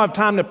street, you don't have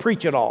time to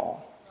preach at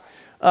all.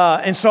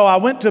 And so I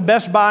went to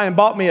Best Buy and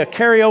bought me a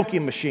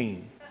karaoke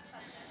machine.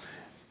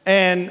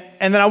 And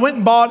then I went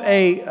and bought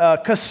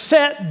a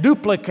cassette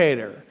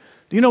duplicator.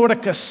 Do you know what a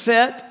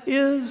cassette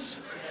is?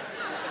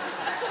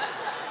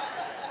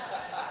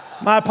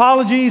 My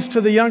apologies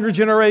to the younger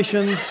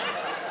generations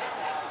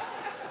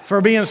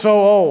for being so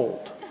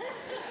old.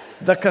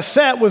 The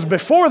cassette was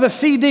before the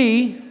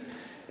CD,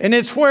 and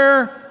it's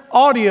where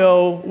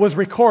audio was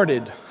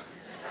recorded.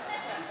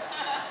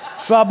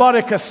 So I bought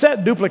a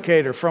cassette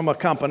duplicator from a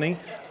company.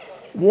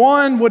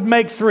 One would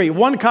make 3.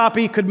 One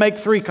copy could make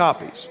 3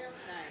 copies.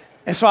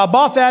 And so I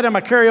bought that in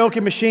my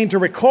karaoke machine to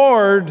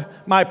record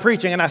my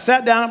preaching. And I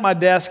sat down at my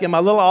desk in my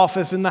little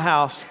office in the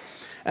house.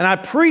 And I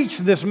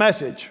preached this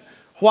message.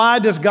 Why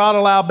does God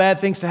allow bad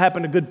things to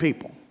happen to good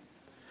people?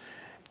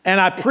 And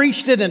I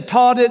preached it and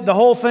taught it, the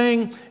whole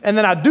thing, and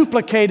then I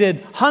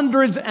duplicated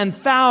hundreds and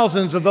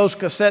thousands of those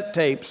cassette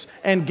tapes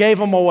and gave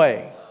them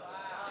away.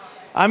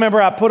 I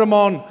remember I put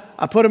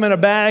them in a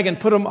bag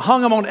and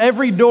hung them on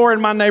every door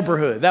in my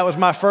neighborhood. That was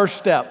my first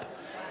step.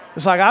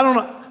 It's like, I don't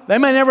know, they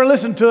may never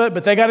listen to it,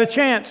 but they got a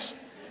chance.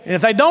 And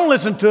if they don't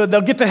listen to it, they'll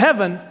get to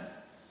heaven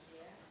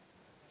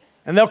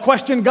and they'll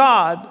question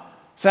God.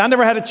 Say, I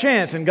never had a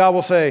chance. And God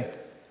will say,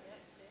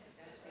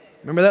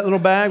 remember that little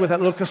bag with that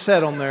little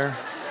cassette on there?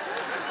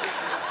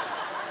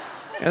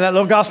 And that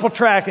little gospel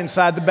track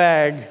inside the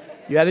bag?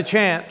 You had a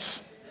chance.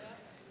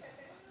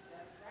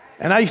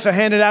 And I used to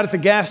hand it out at the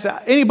gas station.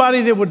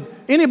 Anybody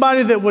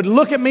that would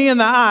look at me in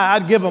the eye,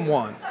 I'd give them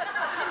one.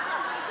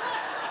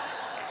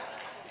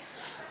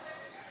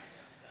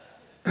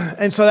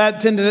 And so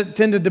that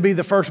tended to be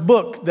the first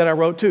book that I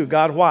wrote too.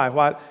 God, why?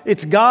 Why?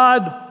 It's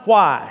God,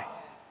 why?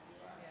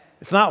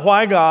 It's not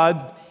why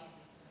God.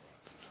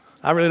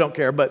 I really don't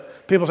care,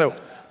 but people say,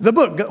 the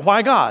book,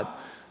 why God?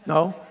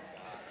 No.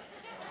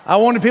 I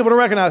wanted people to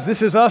recognize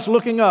this is us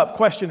looking up,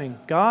 questioning,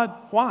 God,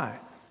 why?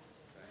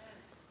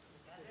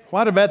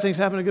 Why do bad things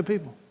happen to good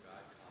people?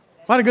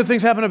 Why do good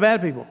things happen to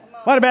bad people?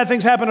 Why do bad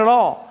things happen at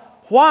all?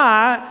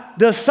 Why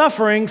does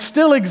suffering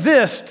still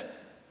exist?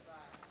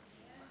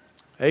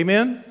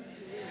 Amen?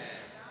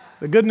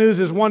 The good news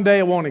is one day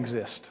it won't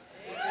exist.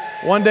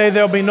 One day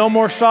there'll be no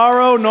more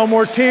sorrow, no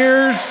more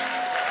tears.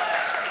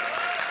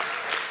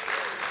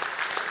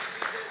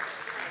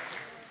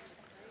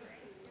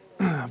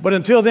 But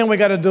until then, we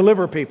got to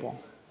deliver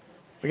people.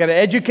 We got to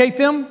educate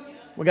them.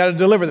 We got to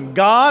deliver them.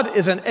 God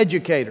is an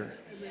educator.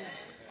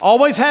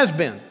 Always has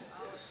been.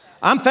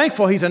 I'm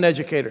thankful He's an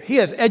educator. He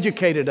has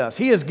educated us.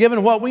 He has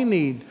given what we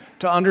need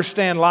to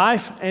understand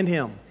life and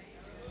Him.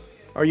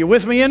 Are you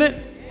with me in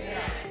it?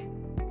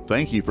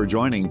 Thank you for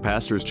joining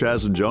Pastors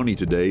Chaz and Joni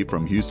today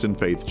from Houston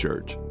Faith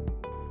Church.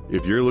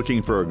 If you're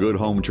looking for a good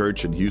home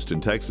church in Houston,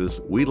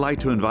 Texas, we'd like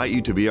to invite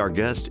you to be our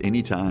guest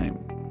anytime.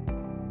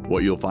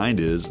 What you'll find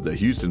is that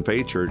Houston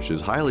Faith Church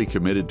is highly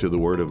committed to the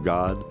Word of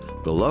God,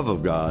 the love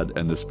of God,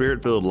 and the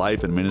Spirit-filled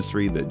life and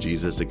ministry that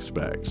Jesus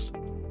expects.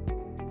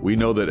 We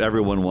know that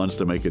everyone wants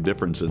to make a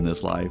difference in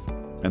this life,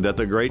 and that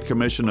the Great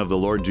Commission of the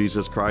Lord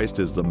Jesus Christ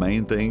is the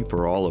main thing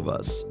for all of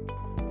us.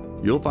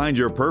 You'll find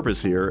your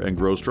purpose here and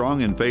grow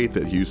strong in faith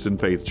at Houston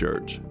Faith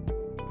Church.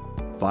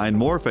 Find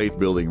more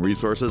faith-building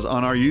resources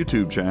on our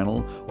YouTube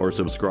channel or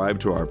subscribe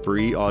to our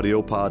free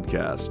audio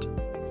podcast.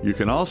 You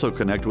can also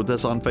connect with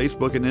us on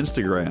Facebook and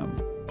Instagram.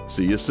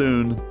 See you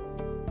soon.